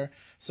they were.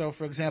 So,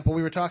 for example,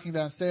 we were talking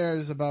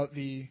downstairs about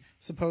the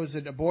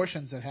supposed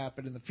abortions that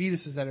happened and the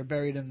fetuses that are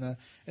buried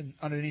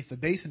underneath the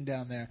basin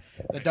down there.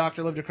 The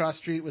doctor lived across the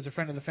street, was a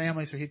friend of the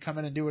family, so he'd come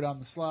in and do it on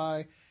the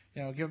sly.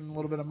 Give him a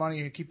little bit of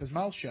money, he'd keep his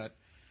mouth shut.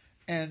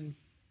 And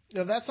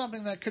that's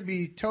something that could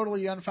be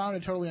totally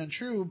unfounded, totally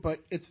untrue, but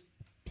it's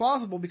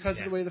plausible because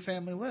of the way the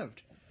family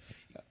lived.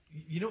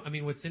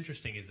 What's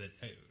interesting is that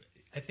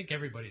I think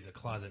everybody's a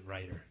closet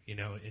writer,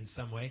 in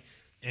some way.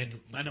 And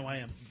I know I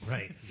am.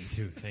 Right, me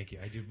too. Thank you.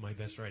 I do my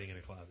best writing in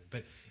a closet.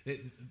 But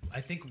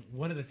I think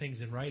one of the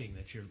things in writing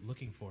that you're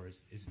looking for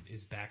is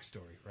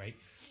backstory, right?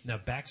 Now,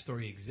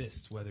 backstory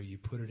exists whether you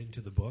put it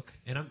into the book,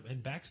 and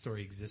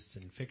backstory exists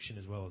in fiction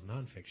as well as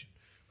nonfiction,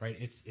 right?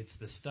 It's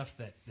the stuff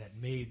that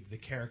made the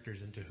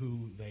characters into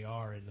who they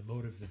are and the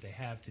motives that they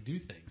have to do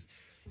things.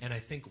 And I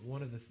think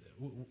one of the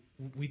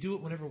we do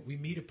it whenever we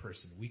meet a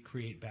person, we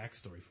create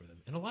backstory for them,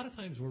 and a lot of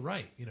times we're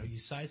right. You know, you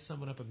size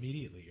someone up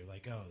immediately. You're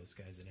like, oh, this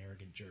guy's an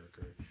arrogant jerk,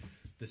 or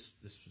this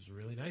was a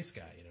really nice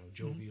guy. You know,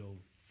 jovial,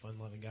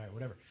 fun-loving guy, or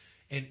whatever.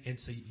 And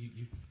so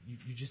you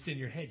just in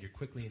your head, you're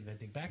quickly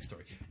inventing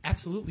backstory.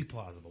 Absolutely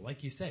plausible,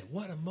 like you said.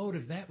 What a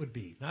motive that would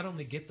be! Not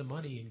only get the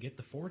money and get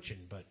the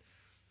fortune, but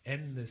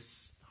end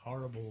this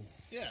horrible,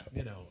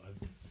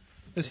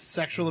 this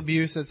sexual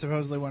abuse that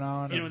supposedly went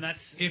on. You know, and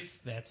that's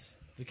if that's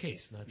the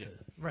case, not to,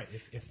 right.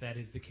 If that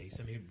is the case,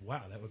 I mean,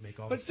 wow, that would make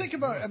all. But think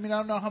about, I mean, I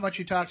don't know how much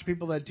you talk to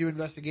people that do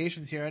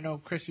investigations here. I know,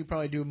 Chris, you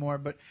probably do more,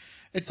 but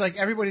it's like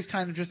everybody's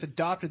kind of just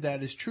adopted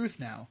that as truth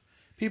now.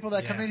 People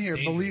that come in here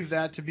believe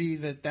that to be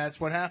that's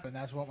what happened.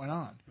 That's what went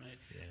on.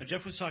 right. Now,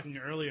 Jeff was talking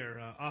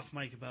earlier off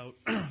mic about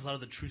a lot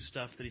of the true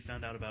stuff that he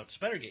found out about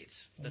spider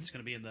gates. That's going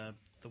to be in the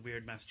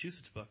Weird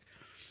Massachusetts book.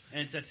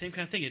 And it's that same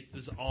kind of thing. It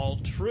was all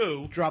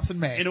true. Drops in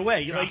May. In a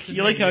way. You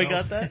like how he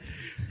got that?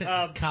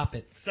 Cop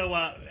it. So,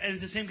 and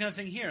it's the same kind of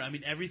thing here. I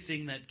mean,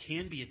 everything that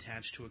can be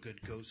attached to a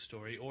good ghost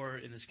story, or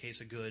in this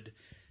case, a good,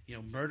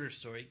 murder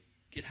story,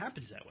 it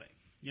happens that way.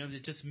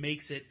 It just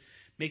makes it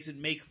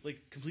make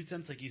like complete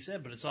sense, like you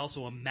said. But it's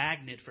also a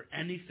magnet for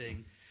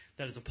anything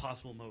that is a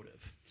possible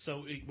motive.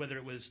 So whether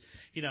it was,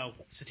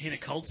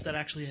 satanic cults that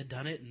actually had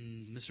done it,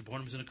 and Mr.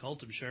 Bourne was in a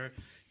cult, I'm sure,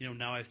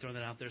 now I've thrown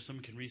that out there.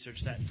 Someone can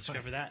research that and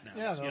discover that now.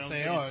 Yeah, they'll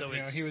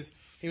say,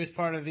 he was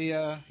part of the,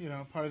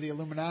 part of the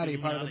Illuminati,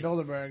 part of the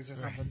Bilderbergs or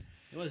something.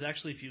 It was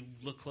actually, if you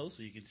look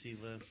closely, you can see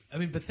the.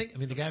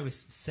 The guy was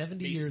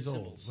 70 years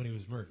old when he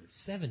was murdered.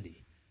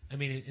 70. I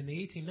mean, in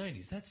the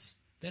 1890s,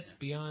 that's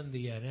beyond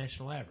the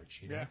national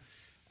average. Yeah.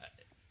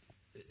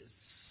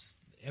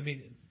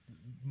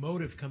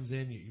 Motive comes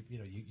in.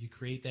 You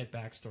create that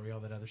backstory,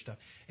 all that other stuff,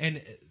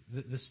 and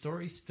the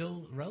story's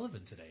still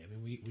relevant today. I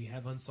mean, we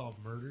have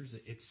unsolved murders.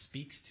 It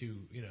speaks to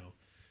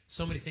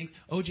so many things.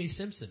 O.J.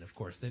 Simpson, of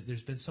course.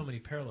 There's been so many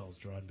parallels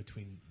drawn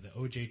between the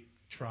O.J.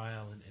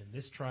 trial and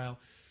this trial.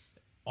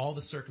 All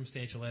the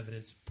circumstantial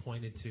evidence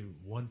pointed to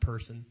one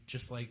person,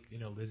 just like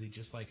Lizzie,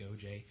 just like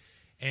O.J.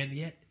 And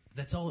yet,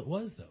 that's all it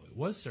was, though. It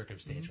was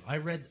circumstantial. I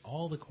read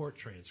all the court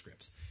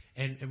transcripts,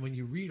 and when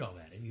you read all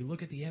that and you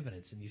look at the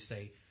evidence and you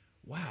say,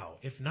 wow,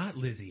 if not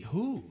Lizzie,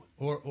 who?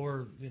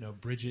 Or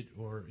Bridget,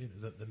 or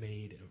the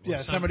maid. Or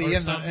somebody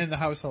in the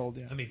household.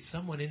 Yeah. I mean,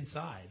 someone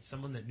inside,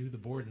 someone that knew the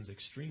Bordens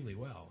extremely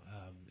well.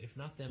 If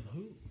not them,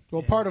 who?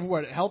 Well, part of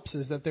what helps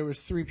is that there was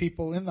 3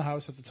 people in the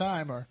house at the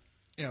time, or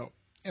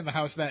in the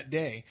house that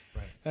day.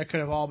 Right. That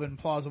could have all been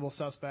plausible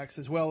suspects,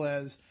 as well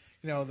as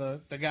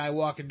the guy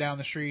walking down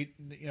the street,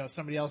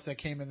 somebody else that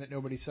came in that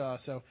nobody saw.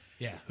 So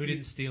who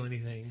didn't steal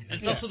anything? And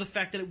it's also the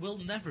fact that it will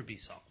never be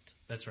solved.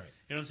 That's right.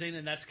 You know what I'm saying?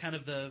 And that's kind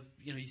of so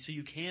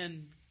you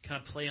can kind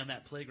of play on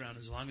that playground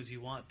as long as you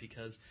want,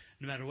 because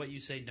no matter what you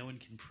say, no one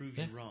can prove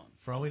you wrong.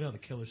 For all we know, the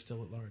killer's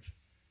still at large.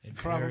 And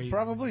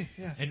probably,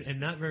 yes. And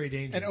not very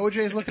dangerous. And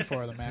OJ's looking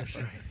for them,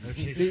 actually.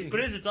 But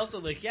it's also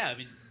like, I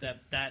mean,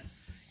 that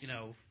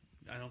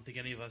I don't think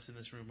any of us in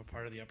this room are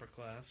part of the upper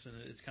class, and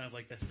it's kind of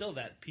like that. Still,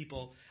 that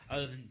people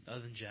other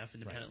than Jeff,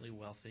 independently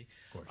wealthy,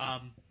 of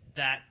course.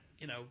 That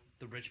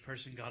the rich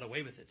person got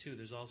away with it too.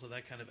 There's also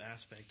that kind of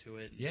aspect to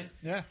it.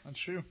 Yeah, that's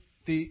true.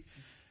 The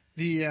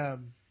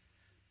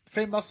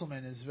Faye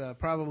Musselman is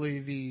probably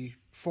the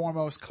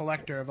foremost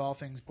collector of all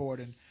things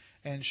Borden,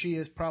 and she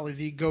is probably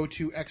the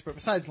go-to expert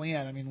besides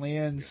Leanne. I mean,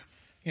 Leanne's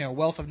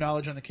wealth of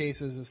knowledge on the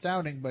case is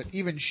astounding, but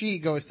even she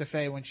goes to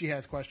Faye when she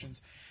has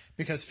questions,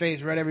 because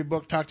Faye's read every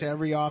book, talked to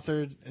every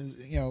author,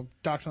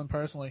 talked to them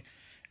personally.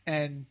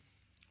 And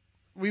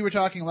we were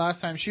talking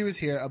last time she was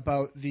here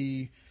about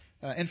the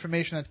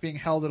information that's being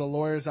held at a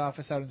lawyer's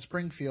office out in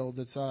Springfield.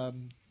 It's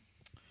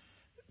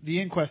the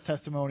inquest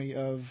testimony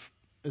of,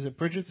 is it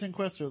Bridget's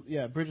inquest?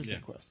 Bridget's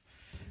inquest.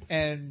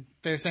 And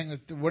they're saying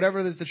that whatever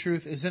is the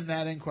truth is in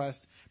that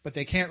inquest, but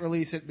they can't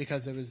release it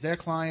because it was their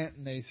client,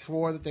 and they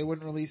swore that they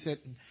wouldn't release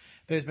it. And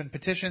there's been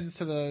petitions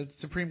to the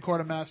Supreme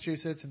Court of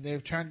Massachusetts, and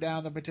they've turned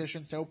down the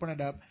petitions to open it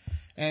up.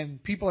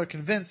 And people are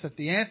convinced that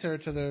the answer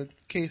to the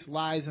case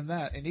lies in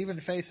that. And even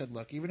Faye said,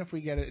 look, even if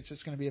we get it, it's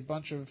just going to be a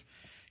bunch of,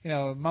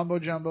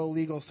 mumbo-jumbo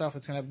legal stuff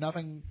that's going to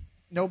have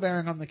no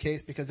bearing on the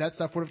case, because that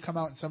stuff would have come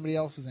out in somebody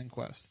else's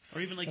inquest.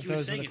 Or even like you were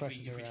saying, if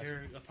we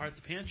tear apart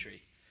the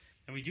pantry,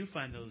 and we do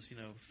find those,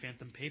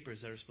 phantom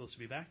papers that are supposed to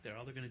be back there,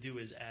 all they're going to do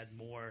is add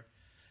more,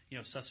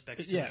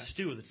 suspects to the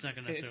stew. That's not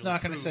going to. It's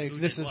not going to say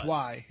this is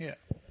why. Yeah,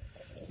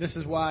 this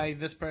is why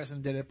this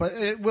person did it. But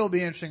it will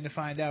be interesting to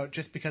find out,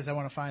 just because I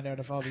want to find out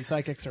if all these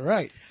psychics are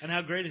right. And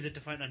how great is it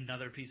to find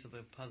another piece of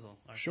the puzzle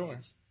ourselves? Sure.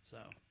 So.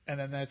 And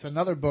then that's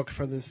another book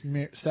for this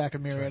stack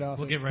of myriad authors.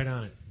 We'll get right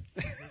on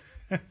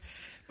it.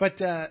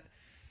 But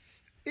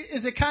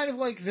is it kind of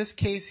like this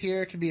case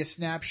here can be a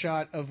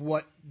snapshot of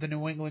what the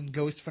New England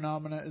ghost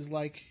phenomena is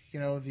like?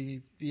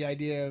 The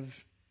idea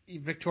of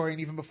Victorian,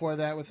 even before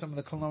that, with some of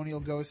the colonial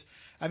ghosts.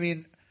 I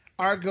mean,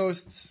 our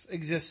ghosts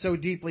exist so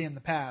deeply in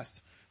the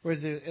past,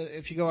 whereas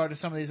if you go out to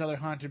some of these other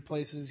haunted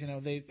places,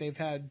 they've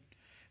had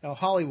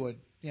Hollywood,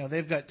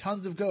 they've got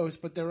tons of ghosts,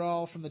 but they're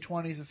all from the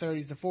 20s, the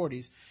 30s, the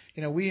 40s.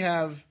 We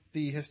have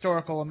the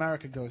historical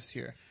America ghosts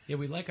here. Yeah,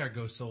 we like our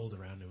ghosts old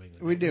around New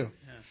England. We do.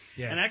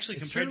 Yeah, And actually,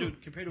 it's compared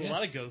true. to a Yeah.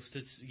 lot of ghosts,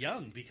 it's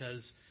young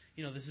because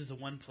this is the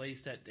one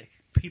place that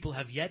people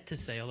have yet to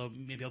say. Although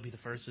maybe I'll be the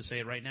first to say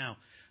it right now,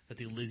 that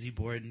the Lizzie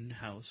Borden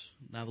house,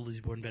 now the Lizzie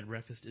Borden bed and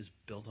breakfast, is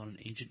built on an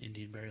ancient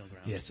Indian burial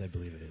ground. Yes, I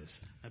believe it is.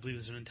 I believe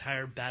there's an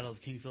entire battle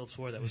of King Philip's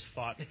War that was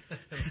fought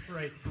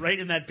right.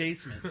 in that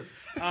basement.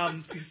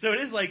 So it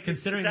is like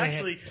Considering it's they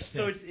actually had-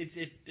 so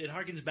yeah. it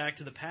harkens back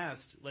to the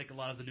past, like a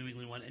lot of the New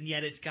England one, and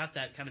yet it's got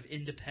that kind of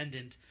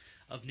independent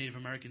of Native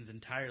Americans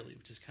entirely,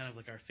 which is kind of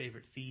like our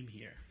favorite theme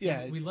here.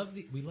 Yeah. We love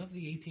the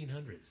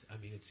 1800s. I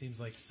mean, it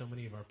seems like so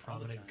many of our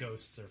prominent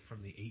ghosts are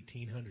from the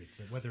 1800s.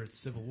 That whether it's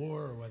Civil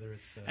War or whether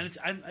it's And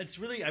it's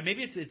really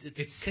maybe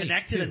it's safe,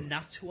 connected too.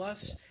 enough to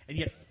us, and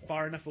yet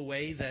far enough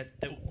away that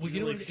we you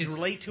know really what, can it's-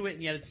 relate to it,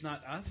 and yet it's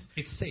not us.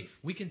 It's safe.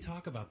 We can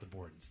talk about the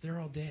Bordens. They're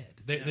all dead.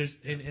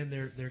 And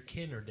their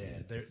kin are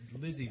dead.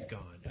 Lizzie's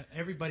gone.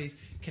 Everybody's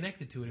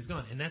connected to it is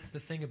gone. And that's the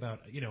thing about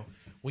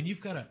when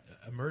you've got a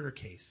murder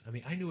case. I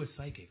mean, I knew a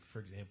psychic, for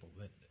example,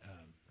 that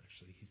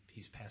actually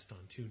he's passed on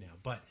too now.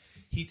 But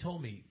he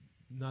told me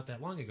not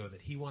that long ago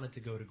that he wanted to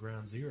go to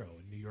Ground Zero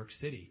in New York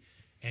City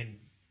and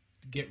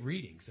get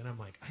readings. And I'm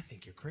like, I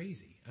think you're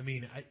crazy. I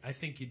mean, I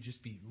think you'd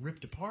just be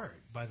ripped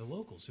apart by the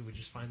locals who would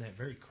just find that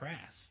very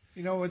crass.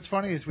 What's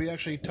funny is we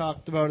actually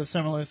talked about a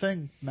similar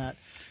thing, Matt.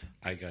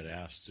 I got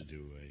asked to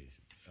do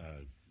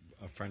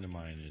a friend of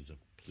mine is a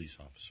police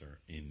officer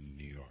in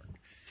New York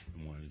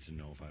and wanted to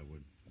know if I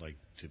would like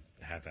to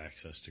have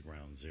access to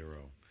Ground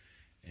Zero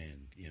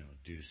and,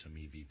 do some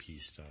EVP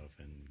stuff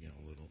and,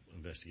 a little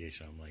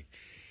investigation. I'm like,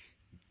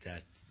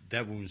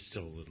 that wound's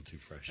still a little too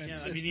fresh. to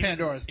It's, me. it's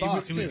Pandora's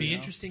box. It would too, be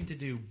interesting to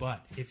do,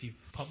 but if you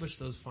publish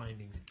those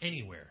findings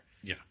anywhere,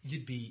 Yeah.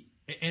 you'd be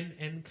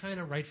and kind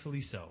of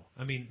rightfully so.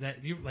 I mean,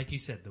 like you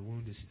said, the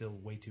wound is still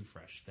way too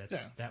fresh.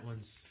 That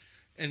one's.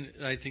 And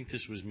I think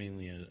this was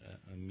mainly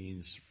a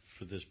means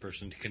for this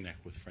person to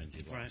connect with friends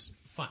he lost.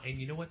 Fine. And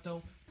you know what,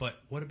 though? But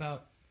what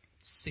about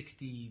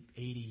 60,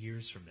 80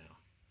 years from now?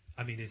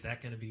 I mean, is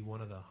that going to be one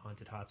of the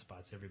haunted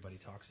hotspots everybody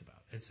talks about?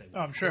 And say,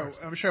 I'm sure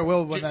it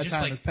will when that Just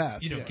time like, has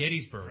passed. yeah.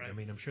 Gettysburg. Right. I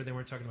mean, I'm sure they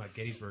weren't talking about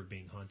Gettysburg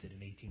being haunted in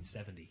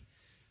 1870.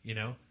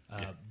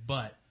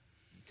 But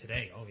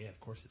today, oh yeah, of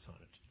course it's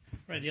haunted.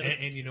 Right.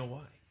 And you know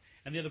why?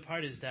 And the other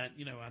part is that,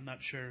 I'm not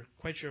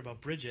quite sure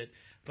about Bridget,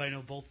 but I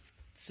know both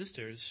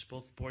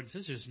Borden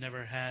sisters,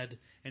 never had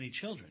any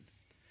children.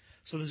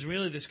 So there's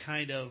really this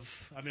kind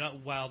of,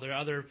 while there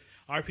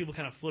are people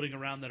kind of floating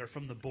around that are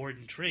from the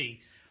Borden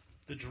tree,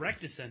 the direct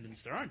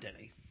descendants, there aren't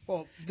any.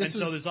 Well,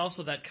 So there's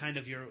also that kind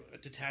of you're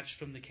detached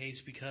from the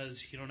case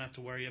because you don't have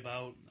to worry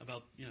about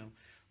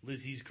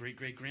Lizzie's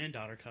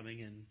great-great-granddaughter coming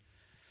in.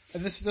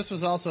 And this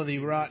was also the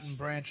rotten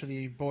branch of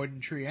the Borden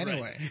tree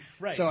anyway.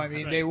 Right. So,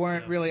 they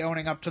weren't So- really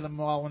owning up to them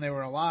all when they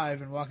were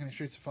alive and walking the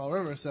streets of Fall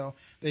River, so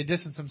they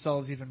distanced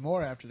themselves even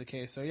more after the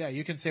case. So, yeah,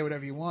 you can say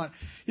whatever you want.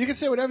 You can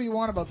say whatever you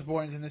want about the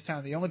Bordens in this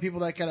town. The only people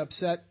that get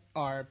upset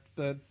are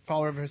the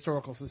Fall River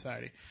Historical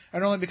Society.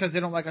 And only because they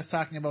don't like us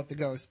talking about the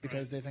ghosts,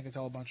 because they think it's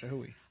all a bunch of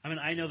hooey.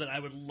 I know that I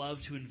would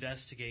love to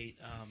investigate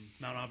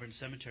Mount Auburn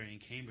Cemetery in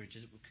Cambridge.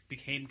 It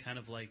became kind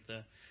of like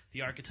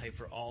the archetype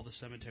for all the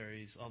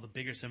cemeteries, all the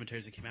bigger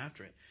cemeteries that came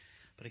after it.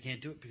 But I can't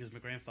do it because my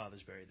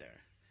grandfather's buried there.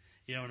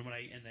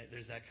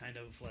 There's that kind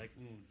of like,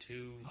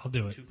 I'll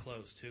do it. Too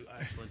close, too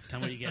excellent. Tell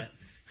me what you get.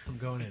 I'm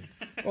going in.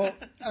 Well,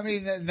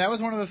 that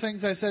was one of the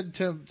things I said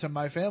to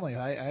my family.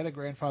 I had a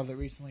grandfather that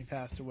recently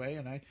passed away,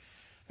 and I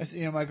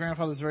said, my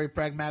grandfather's a very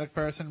pragmatic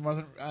person.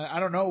 I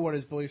don't know what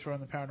his beliefs were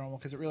on the paranormal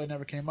because it really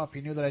never came up.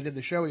 He knew that I did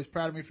the show. He was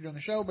proud of me for doing the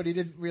show, but he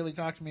didn't really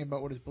talk to me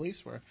about what his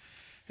beliefs were.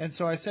 And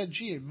so I said,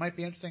 gee, it might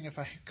be interesting if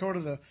I go to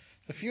the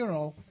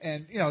funeral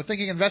and,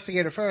 thinking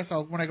investigator first,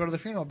 when I go to the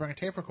funeral, bring a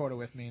tape recorder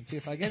with me and see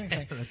if I get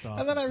anything. That's awesome.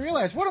 And then I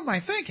realized, what am I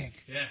thinking?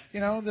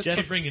 Yeah. This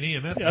Should bring an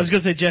EMF. I was going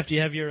to say, Jeff, do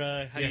you have your,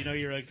 how do Yeah. you know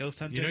you're a ghost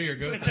hunter? You know you're a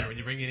ghost hunter when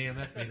you bring an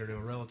EMF meter to a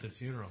relative's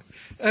funeral.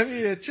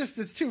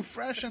 it's too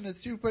fresh and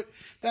but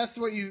that's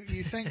what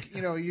you think,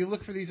 you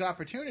look for these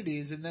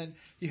opportunities and then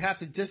you have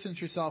to distance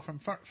yourself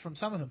from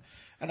some of them.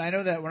 And I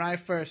know that when I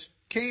first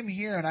came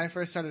here and I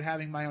first started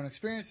having my own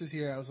experiences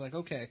here, I was like,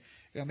 okay,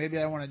 maybe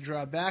I want to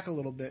draw back a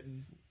little bit.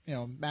 And,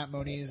 Matt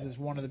Moniz is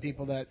one of the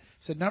people that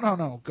said,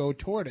 no, go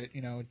toward it.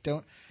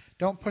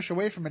 Don't push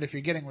away from it. If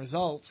you're getting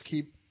results,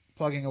 keep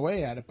plugging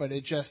away at it. But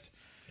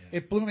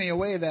it blew me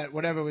away that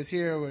whatever was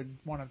here would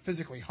want to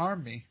physically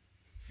harm me.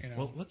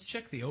 Well, let's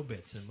check the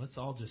obits and let's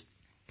all just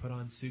put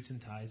on suits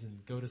and ties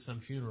and go to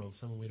some funeral of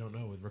someone we don't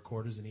know with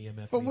recorders and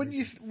EMF. But would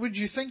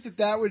you think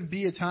that would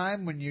be a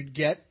time when you'd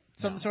get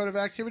some sort of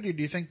activity? Or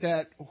do you think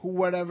that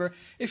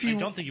if you I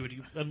don't think you would,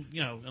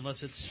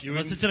 unless it's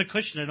in a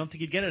cushion. I don't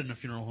think you'd get it in a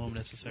funeral home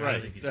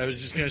necessarily. Right. I was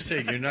just going to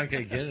say, you're not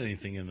going to get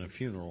anything in a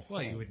funeral.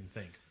 Well, you wouldn't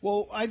think.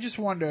 Well, I just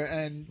wonder,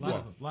 and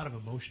A lot of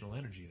emotional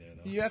energy there,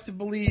 though. you have to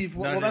believe.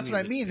 Well, Not that's what I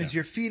any of it, mean. Is yeah.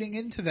 you're feeding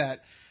into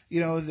that.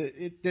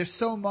 there's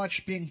so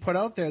much being put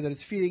out there that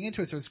it's feeding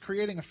into it, so it's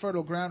creating a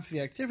fertile ground for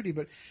the activity.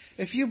 But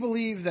if you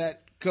believe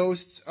that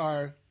ghosts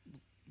are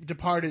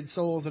departed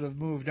souls that have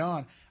moved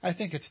on, I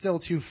think it's still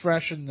too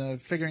fresh in the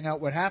figuring out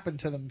what happened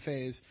to them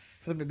phase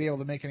for them to be able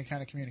to make any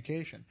kind of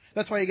communication.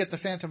 That's why you get the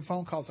phantom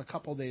phone calls a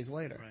couple days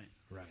later.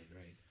 Right.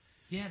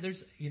 Yeah,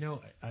 there's,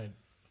 I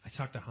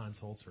talked to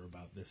Hans Holzer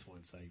about this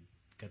once. I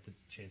got the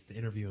chance to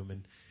interview him,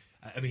 and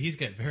I mean, he's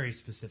got very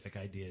specific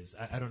ideas.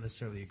 I don't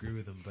necessarily agree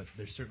with them, but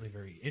they're certainly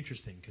very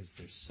interesting because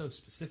they're so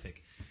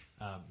specific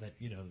that,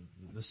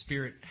 the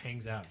spirit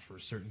hangs out for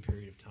a certain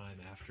period of time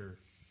after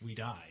we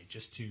die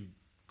just to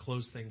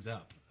close things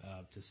up,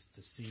 to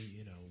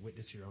see,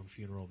 witness your own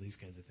funeral, these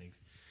kinds of things.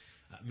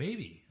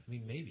 Maybe.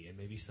 And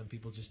maybe some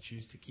people just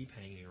choose to keep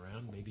hanging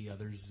around. Maybe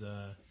others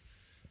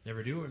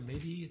never do, or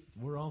maybe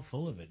we're all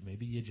full of it.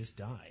 Maybe you just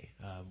die.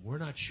 We're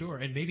not sure.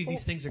 And maybe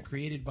these things are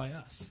created by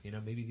us.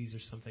 Maybe these are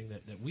something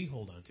that we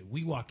hold on to.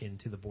 We walk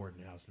into the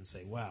Borden house and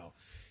say, wow,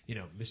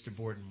 Mr.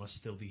 Borden must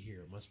still be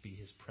here. It must be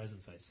his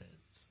presence I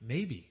sense.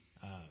 Maybe.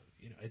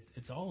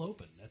 It's all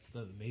open. That's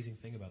the amazing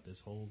thing about this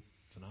whole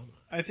phenomenon.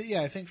 I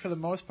think for the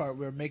most part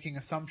we're making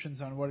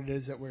assumptions on what it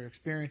is that we're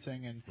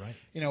experiencing, and right.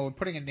 We're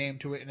putting a name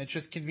to it, and it's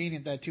just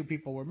convenient that two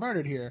people were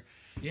murdered here.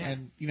 Yeah.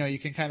 And you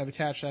can kind of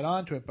attach that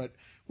onto it, but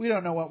we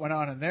don't know what went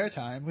on in their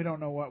time. We don't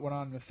know what went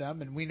on with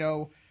them, and we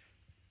know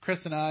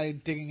Chris and I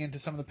digging into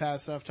some of the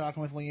past stuff,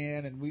 talking with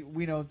Leanne, and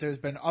we know that there's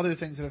been other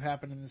things that have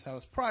happened in this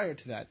house prior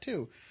to that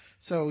too.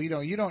 So you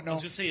don't know. I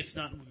was going to say it's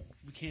not.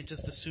 We can't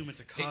just assume it's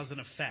a cause and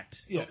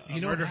effect. Yeah.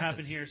 A murder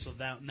happened here, so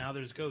now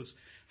there's ghosts.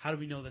 How do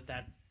we know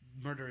that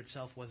murder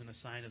itself wasn't a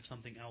sign of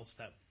something else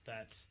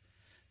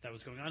that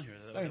was going on here?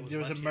 There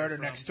was a murder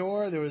next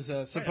door. There was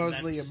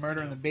supposedly a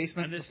murder in the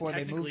basement before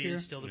they moved here.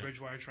 Is still the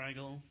Bridgewater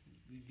Triangle.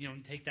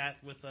 Take that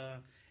with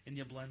in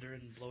your blender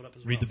and blow it up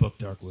as well. Read the book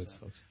Dark Woods,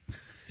 folks.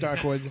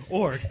 Dark Woods,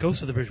 or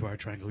Ghost of the Bridgewater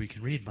Triangle. You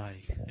can read my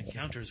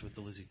encounters with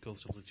the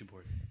Ghost of Lizzie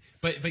Borden.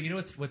 But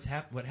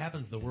what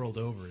happens the world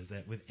over is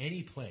that with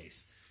any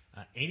place,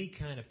 any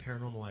kind of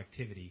paranormal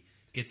activity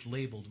gets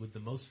labeled with the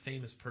most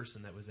famous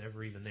person that was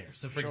ever even there.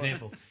 So, for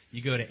example,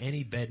 you go to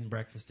any bed and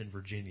breakfast in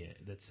Virginia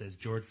that says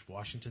George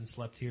Washington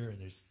slept here, and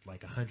there's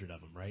like 100 of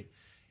them, right?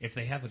 If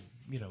they have a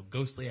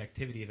ghostly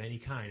activity of any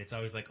kind, it's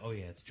always like, oh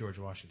yeah, it's George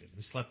Washington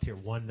who slept here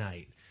one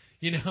night,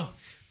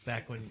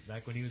 back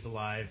when he was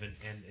alive,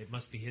 and it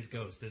must be his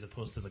ghost as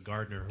opposed to the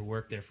gardener who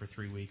worked there for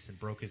 3 weeks and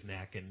broke his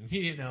neck and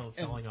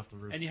falling off the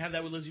roof. And you have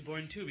that with Lizzie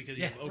Borden too, because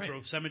you have Oak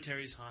Grove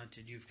Cemetery's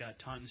haunted. You've got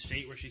Taunton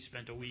State where she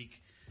spent a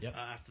week. Yep.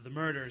 After the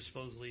murder,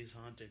 supposedly is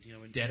haunted.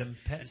 Dedham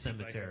Pet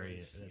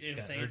Cemetery.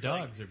 Her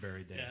dogs are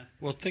buried there. Yeah.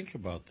 Well, think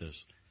about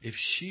this. If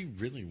she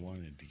really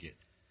wanted to get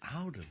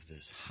out of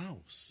this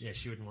house,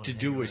 she wouldn't want to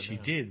do what she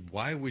did,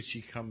 why would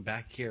she come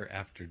back here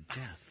after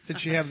death?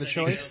 Did she have the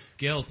choice?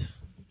 Guilt.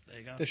 There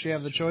you go. Did she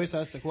have the choice?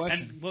 That's the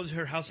question. And what was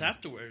her house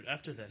after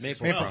this?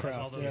 Maplecroft.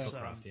 All those,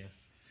 Maplecroft,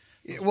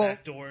 those well,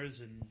 back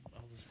doors and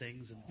all those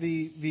things. And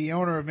the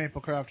owner of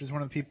Maplecroft is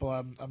one of the people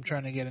I'm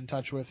trying to get in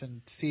touch with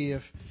and see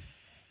if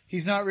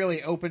he's not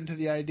really open to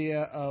the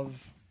idea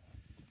of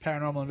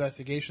paranormal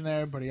investigation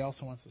there, but he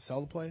also wants to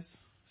sell the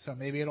place. So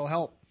maybe it'll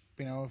help,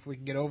 if we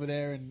can get over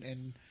there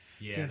and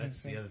yeah,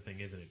 that's the other thing,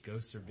 isn't it?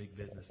 Ghosts are big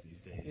business these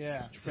days.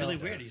 Yeah, it's really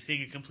weird. You're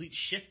seeing a complete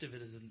shift of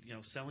it as in,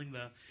 selling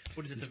the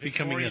what is it? It's the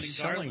becoming Victorian a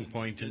selling Garland.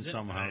 point in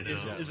some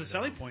houses. Is a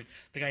selling point.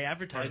 The guy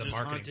advertised was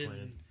haunted.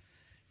 Plan.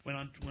 Went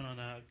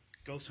on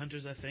Ghost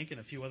Hunters, I think, and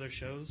a few other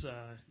shows.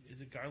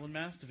 Is it Garland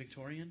Mask, the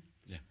Victorian?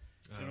 Yeah.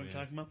 You know what I'm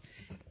talking about?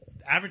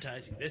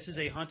 Advertising. This is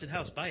a haunted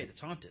house. Buy it.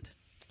 It's haunted.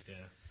 Yeah.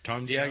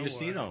 Tom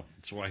DiAgostino.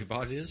 That's why he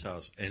bought his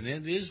house, and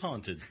it is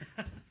haunted.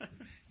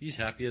 He's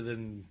happier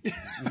than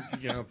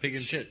pig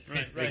and shit.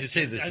 Right. I could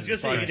say this. I was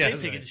going to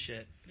say pig and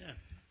shit. Yeah.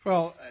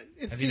 Well,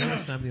 have you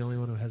noticed I'm the only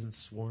one who hasn't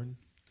sworn?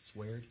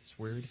 Sworn?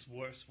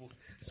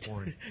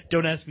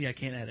 Don't ask me. I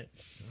can't edit.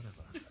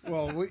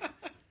 Well,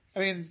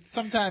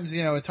 sometimes,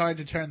 it's hard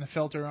to turn the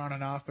filter on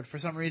and off, but for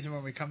some reason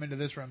when we come into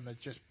this room,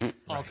 it just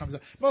all comes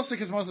up. Mostly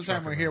because most of the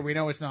time we're here, we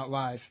know it's not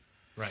live.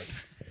 Right.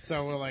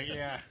 So we're like,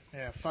 yeah,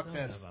 fuck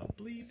this. Son of a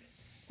bleep.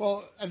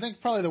 Well, I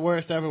think probably the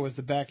worst ever was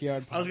the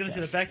backyard podcast. I was going to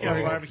say the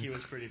backyard barbecue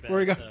was pretty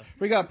bad.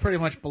 We got pretty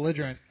much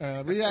belligerent.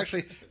 We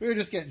were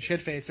just getting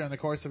shit-faced during the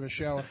course of a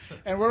show.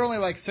 And we're only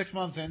like 6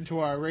 months into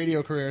our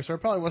radio career, so it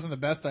probably wasn't the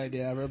best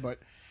idea ever, but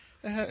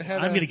it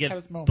had I'm going to get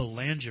its moments.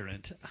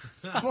 belligerent.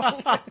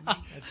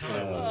 That's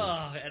horrible.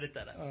 Oh, edit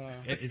that out.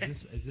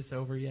 Is this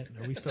over yet?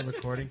 Are we still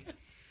recording?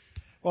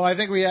 Well, I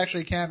think we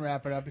actually can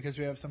wrap it up because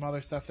we have some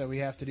other stuff that we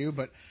have to do,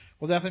 but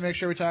we'll definitely make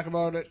sure we talk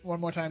about it one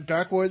more time.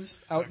 Dark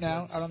Woods, out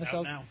on the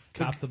shelves. Now.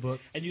 Cop the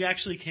book. And you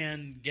actually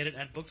can get it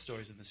at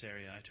bookstores in this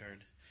area, I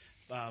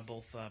heard.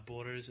 Both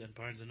Borders and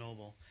Barnes &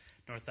 Noble.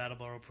 North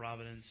Attleboro,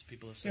 Providence,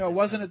 people have said... it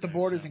wasn't at the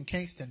Borders in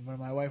Kingston when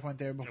my wife went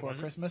there before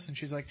Christmas, and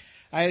she's like,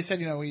 I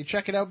said, will you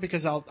check it out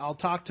because I'll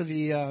talk to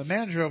the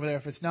manager over there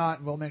if it's not,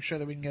 and we'll make sure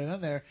that we can get it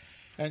in there.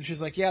 And she's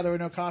like, yeah, there were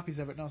no copies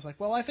of it. And I was like,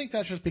 well, I think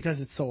that's just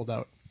because it's sold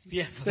out.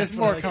 Yeah, There's that's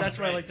more what I like, coming. that's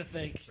what I like to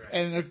think.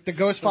 And the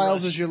Ghost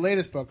Files Rush. is your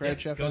latest book, right, Yeah,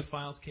 Jeff? Ghost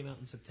Files came out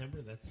in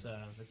September. That's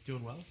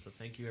doing well. So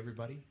thank you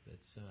everybody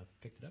that's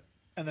picked it up.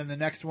 And then the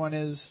next one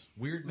is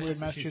Weird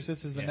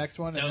Massachusetts is the Yeah, next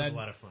one. That and was then a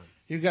lot of fun.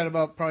 You've got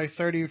about probably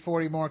 30,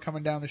 40 more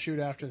coming down the chute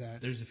after that.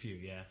 There's a few,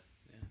 yeah,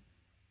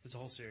 There's a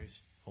whole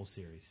series. whole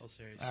series.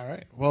 All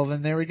right. Well,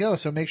 then there we go.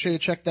 So make sure you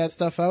check that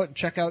stuff out and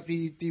check out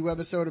the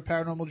webisode of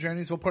Paranormal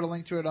Journeys. We'll put a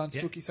link to it on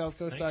Yeah. Thanks. Should be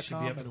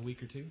SpookySouthCoast.com. up in a And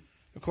week or two.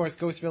 of course,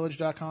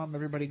 GhostVillage.com.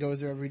 Everybody goes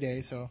there every day,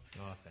 so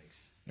Oh,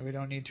 thanks. we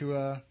don't need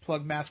to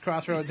plug Mass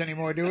Crossroads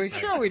anymore, do we?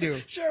 Sure we do.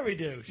 Sure we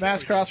do.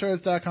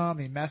 MassCrossroads.com,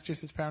 the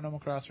Massachusetts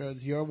Paranormal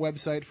Crossroads, your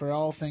website for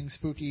all things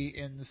spooky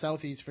in the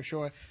Southeast for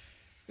sure.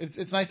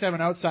 It's nice to have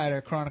an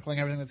outsider chronicling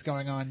everything that's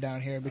going on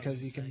down here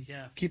because you can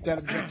keep that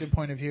objective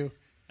point of view.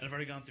 And I've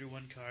already gone through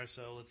one car,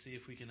 so let's see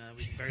if we can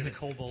bury the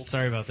cobalt.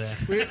 Sorry about that.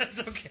 That's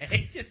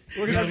okay.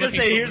 We're I gonna was going to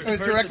say, here's it the was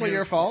person directly who-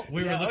 your fault.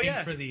 We were Yeah, oh, looking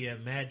yeah. for the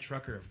Mad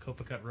Trucker of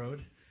Copacut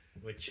Road,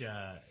 which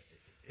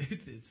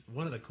it's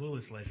one of the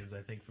coolest legends,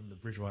 I think, from the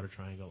Bridgewater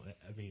Triangle.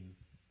 I mean,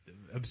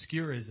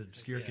 obscure as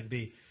obscure can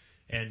be.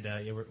 And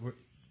we're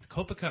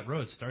Copacut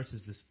Road starts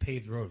as this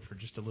paved road for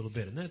just a little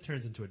bit, and then it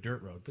turns into a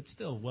dirt road, but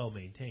still well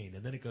maintained.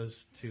 And then it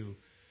goes to,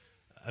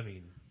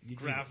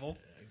 Gravel.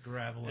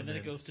 Gravel. And then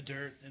it goes to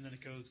dirt, and then it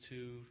goes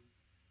to,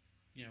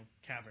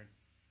 cavern.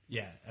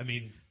 Yeah, I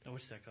mean, Oh,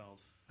 what's that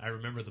called? I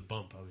remember the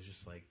bump. I was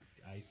just like,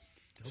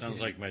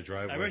 Sounds like my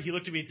driveway. I remember he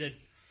looked at me and said,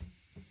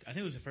 I think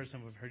it was the first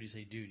time I've heard you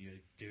say dude. You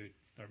like, dude,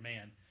 or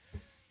man.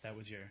 That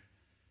was your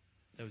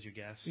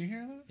guess. Do you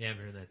hear that? Yeah, I'm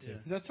hearing that too.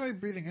 Is that somebody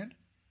breathing in?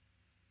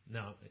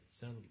 No, it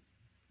sounded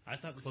I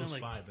thought it close sounded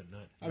like, by, but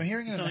not. I'm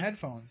hearing it in Sound the like-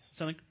 headphones.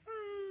 sound like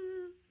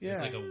Yeah.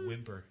 It's like a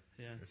whimper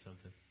Yeah. or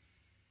something.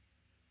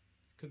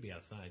 Could be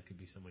outside. Could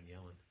be someone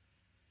yelling.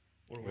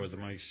 Or the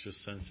mic's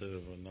just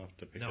sensitive enough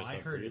to pick No, us I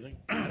up heard breathing.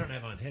 it. I don't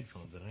have on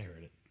headphones, and I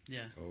heard it.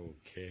 Yeah.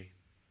 Okay.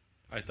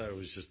 I thought it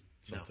was just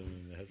something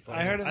in the headphones.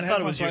 I heard it in I the thought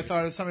it headphones, was so your, I thought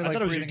it was somebody like I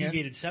thought it was your breathing in.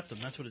 deviated septum.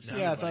 That's what it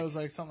sounded Yeah, I like. thought it was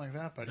like something like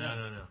that, but No.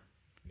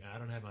 Yeah, I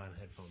don't have on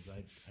headphones. I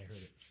heard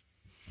it.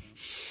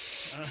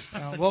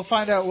 we'll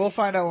find out. We'll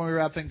find out when we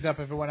wrap things up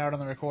if it went out on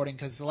the recording.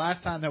 Because the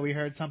last time that we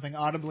heard something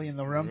audibly in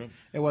the room,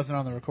 it wasn't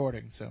on the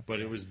recording. So But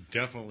it was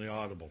definitely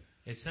audible.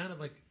 It sounded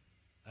like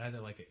either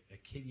like a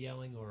kid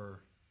yelling or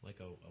like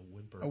a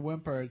whimper. a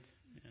whimper. It's,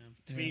 Yeah.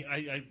 To me,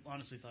 I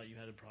honestly thought you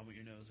had a problem with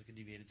your nose, like a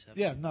deviated septum.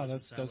 Yeah, no, It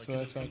that's- sounded that's like what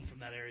I it was coming thought. from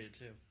that area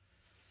too.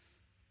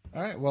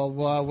 all right. Well,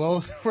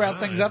 we'll wrap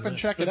things up and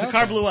check it The out.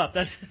 car then. blew up.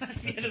 That's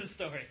the end of the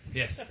story.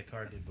 Yes, the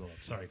car did blow up.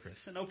 Sorry, Chris.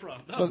 No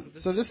problem.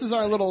 So this is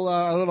our little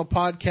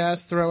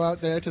podcast throw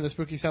out there to the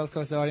Spooky South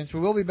Coast audience. We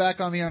will be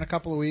back on the air in a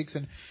couple of weeks,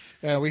 and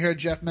we heard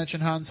Jeff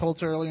mention Hans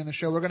Holzer earlier in the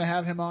show. We're going to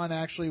have him on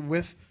actually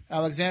with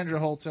Alexandra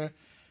Holzer.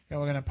 We're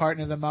going to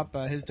partner them up.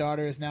 His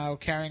daughter is now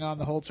carrying on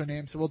the Holzer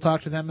name, so we'll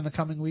talk to them in the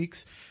coming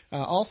weeks.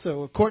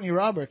 Also, Courtney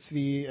Roberts,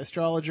 the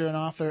astrologer and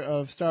author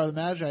of Star of the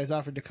Magi, has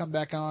offered to come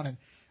back on and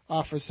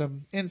offer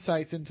some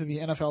insights into the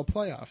NFL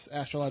playoffs,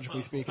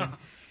 astrologically speaking.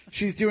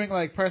 She's doing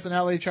like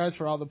personality charts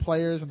for all the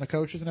players and the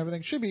coaches and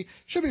everything. Should be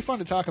fun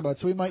to talk about.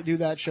 So we might do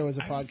that show as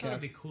a I always thought it'd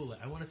podcast. be cool.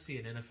 I want to see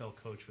an NFL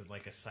coach with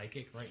like a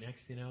psychic right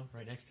next to him.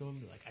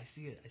 Like I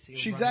see it.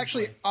 She's O'Brien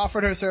actually play.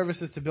 offered her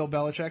services to Bill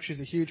Belichick.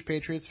 She's a huge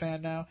Patriots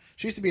fan now.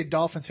 She used to be a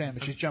Dolphins fan,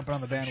 but she's jumping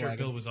on the I'm sure bandwagon.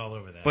 Bill was all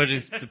over that. But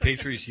if the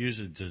Patriots use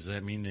it, does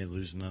that mean they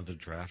lose another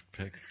draft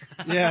pick?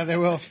 Yeah, they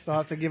will. They'll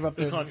have to give up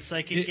They call their. it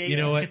psychic gate. You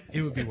know what?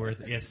 It would be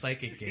worth it. Yeah,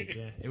 psychic gate.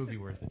 Yeah, it would be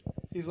worth it.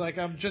 He's like,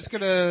 I'm just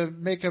gonna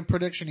make a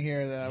prediction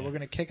here that we're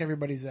gonna kick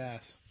everybody's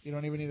ass. You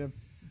don't even need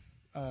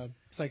a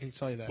psychic to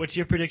tell you that. What's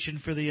your prediction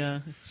for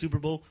the Super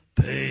Bowl?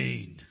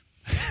 Pain.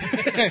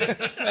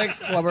 Thanks,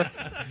 Clubber.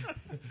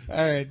 All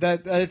right,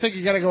 I think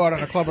you got to go out on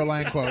a Clubber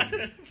line quote.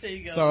 There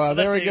you go. So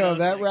there we Let's go. take it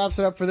That on. wraps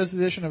it up for this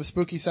edition of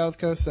Spooky South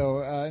Coast. So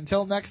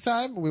until next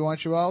time, we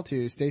want you all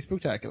to stay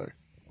spooktacular.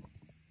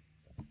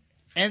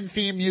 End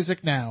theme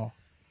music now.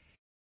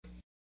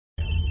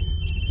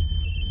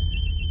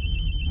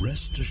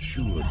 Rest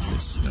assured,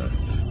 listener,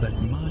 that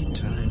my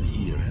time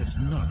here has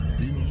not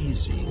been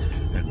easy,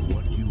 and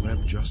what you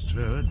have just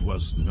heard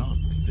was not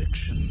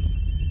fiction.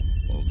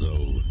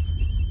 Although,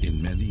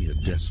 in many a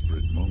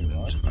desperate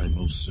moment, I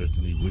most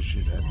certainly wish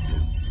it had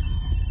been.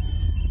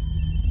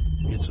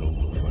 It's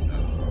over for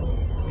now,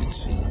 it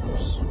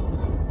seems.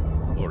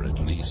 Or at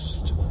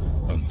least,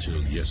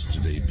 until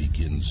yesterday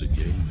begins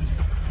again.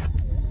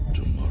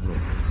 Tomorrow,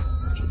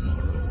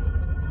 tomorrow,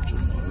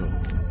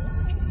 tomorrow.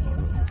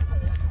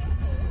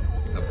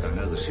 Look, I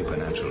know the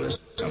supernatural is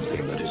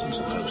something that isn't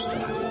supposed to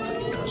happen, but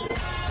it does.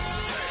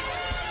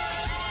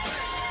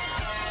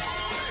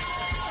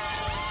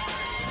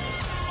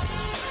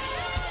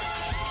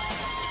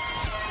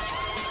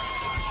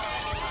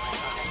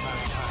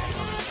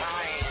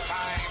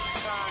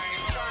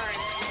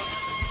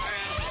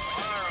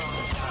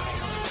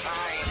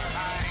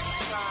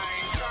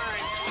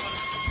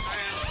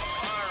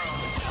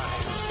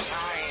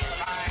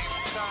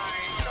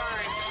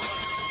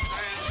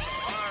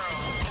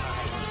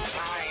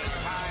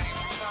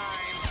 Time.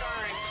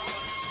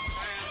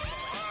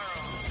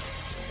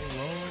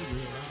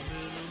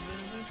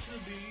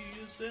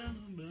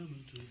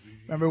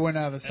 Remember when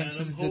The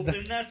Simpsons and I'm did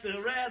hoping that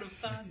they'll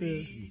ratify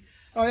me.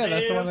 Oh yeah,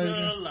 that's the one. There's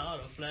That a lot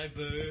of flag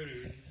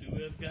burners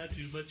who have got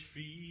too much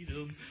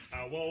freedom.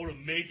 I want to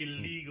make it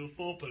legal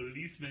for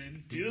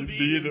policemen to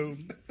beat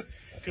them.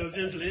 Cause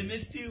there's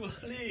limits to our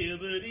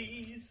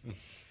liberties.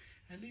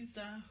 At least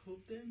I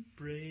hope and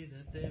pray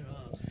that there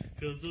are.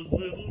 Cause those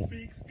liberal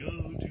freaks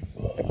go too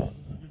far.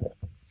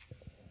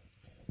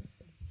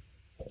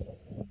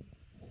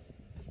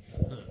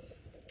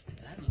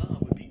 That law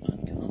would be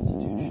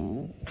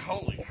unconstitutional.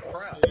 Holy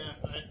crap!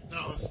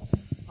 Yeah,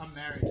 I'm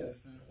married to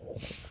this now.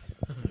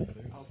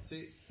 I'll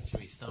see. Should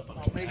we stomp on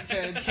I'll make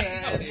Ted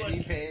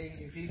Kennedy pay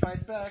if he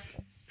fights back.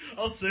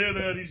 I'll say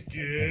that he's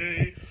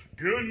gay.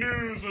 Good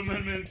news,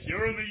 amendment.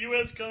 You're in the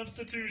U.S.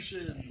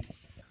 Constitution.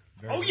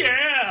 Oh,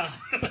 yeah.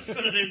 That's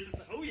what it is.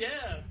 Oh,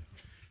 yeah.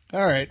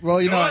 All right.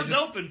 Well, Doors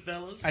open,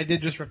 fellas. I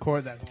did just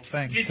record that whole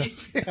thing. Did so, you?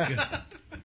 yeah.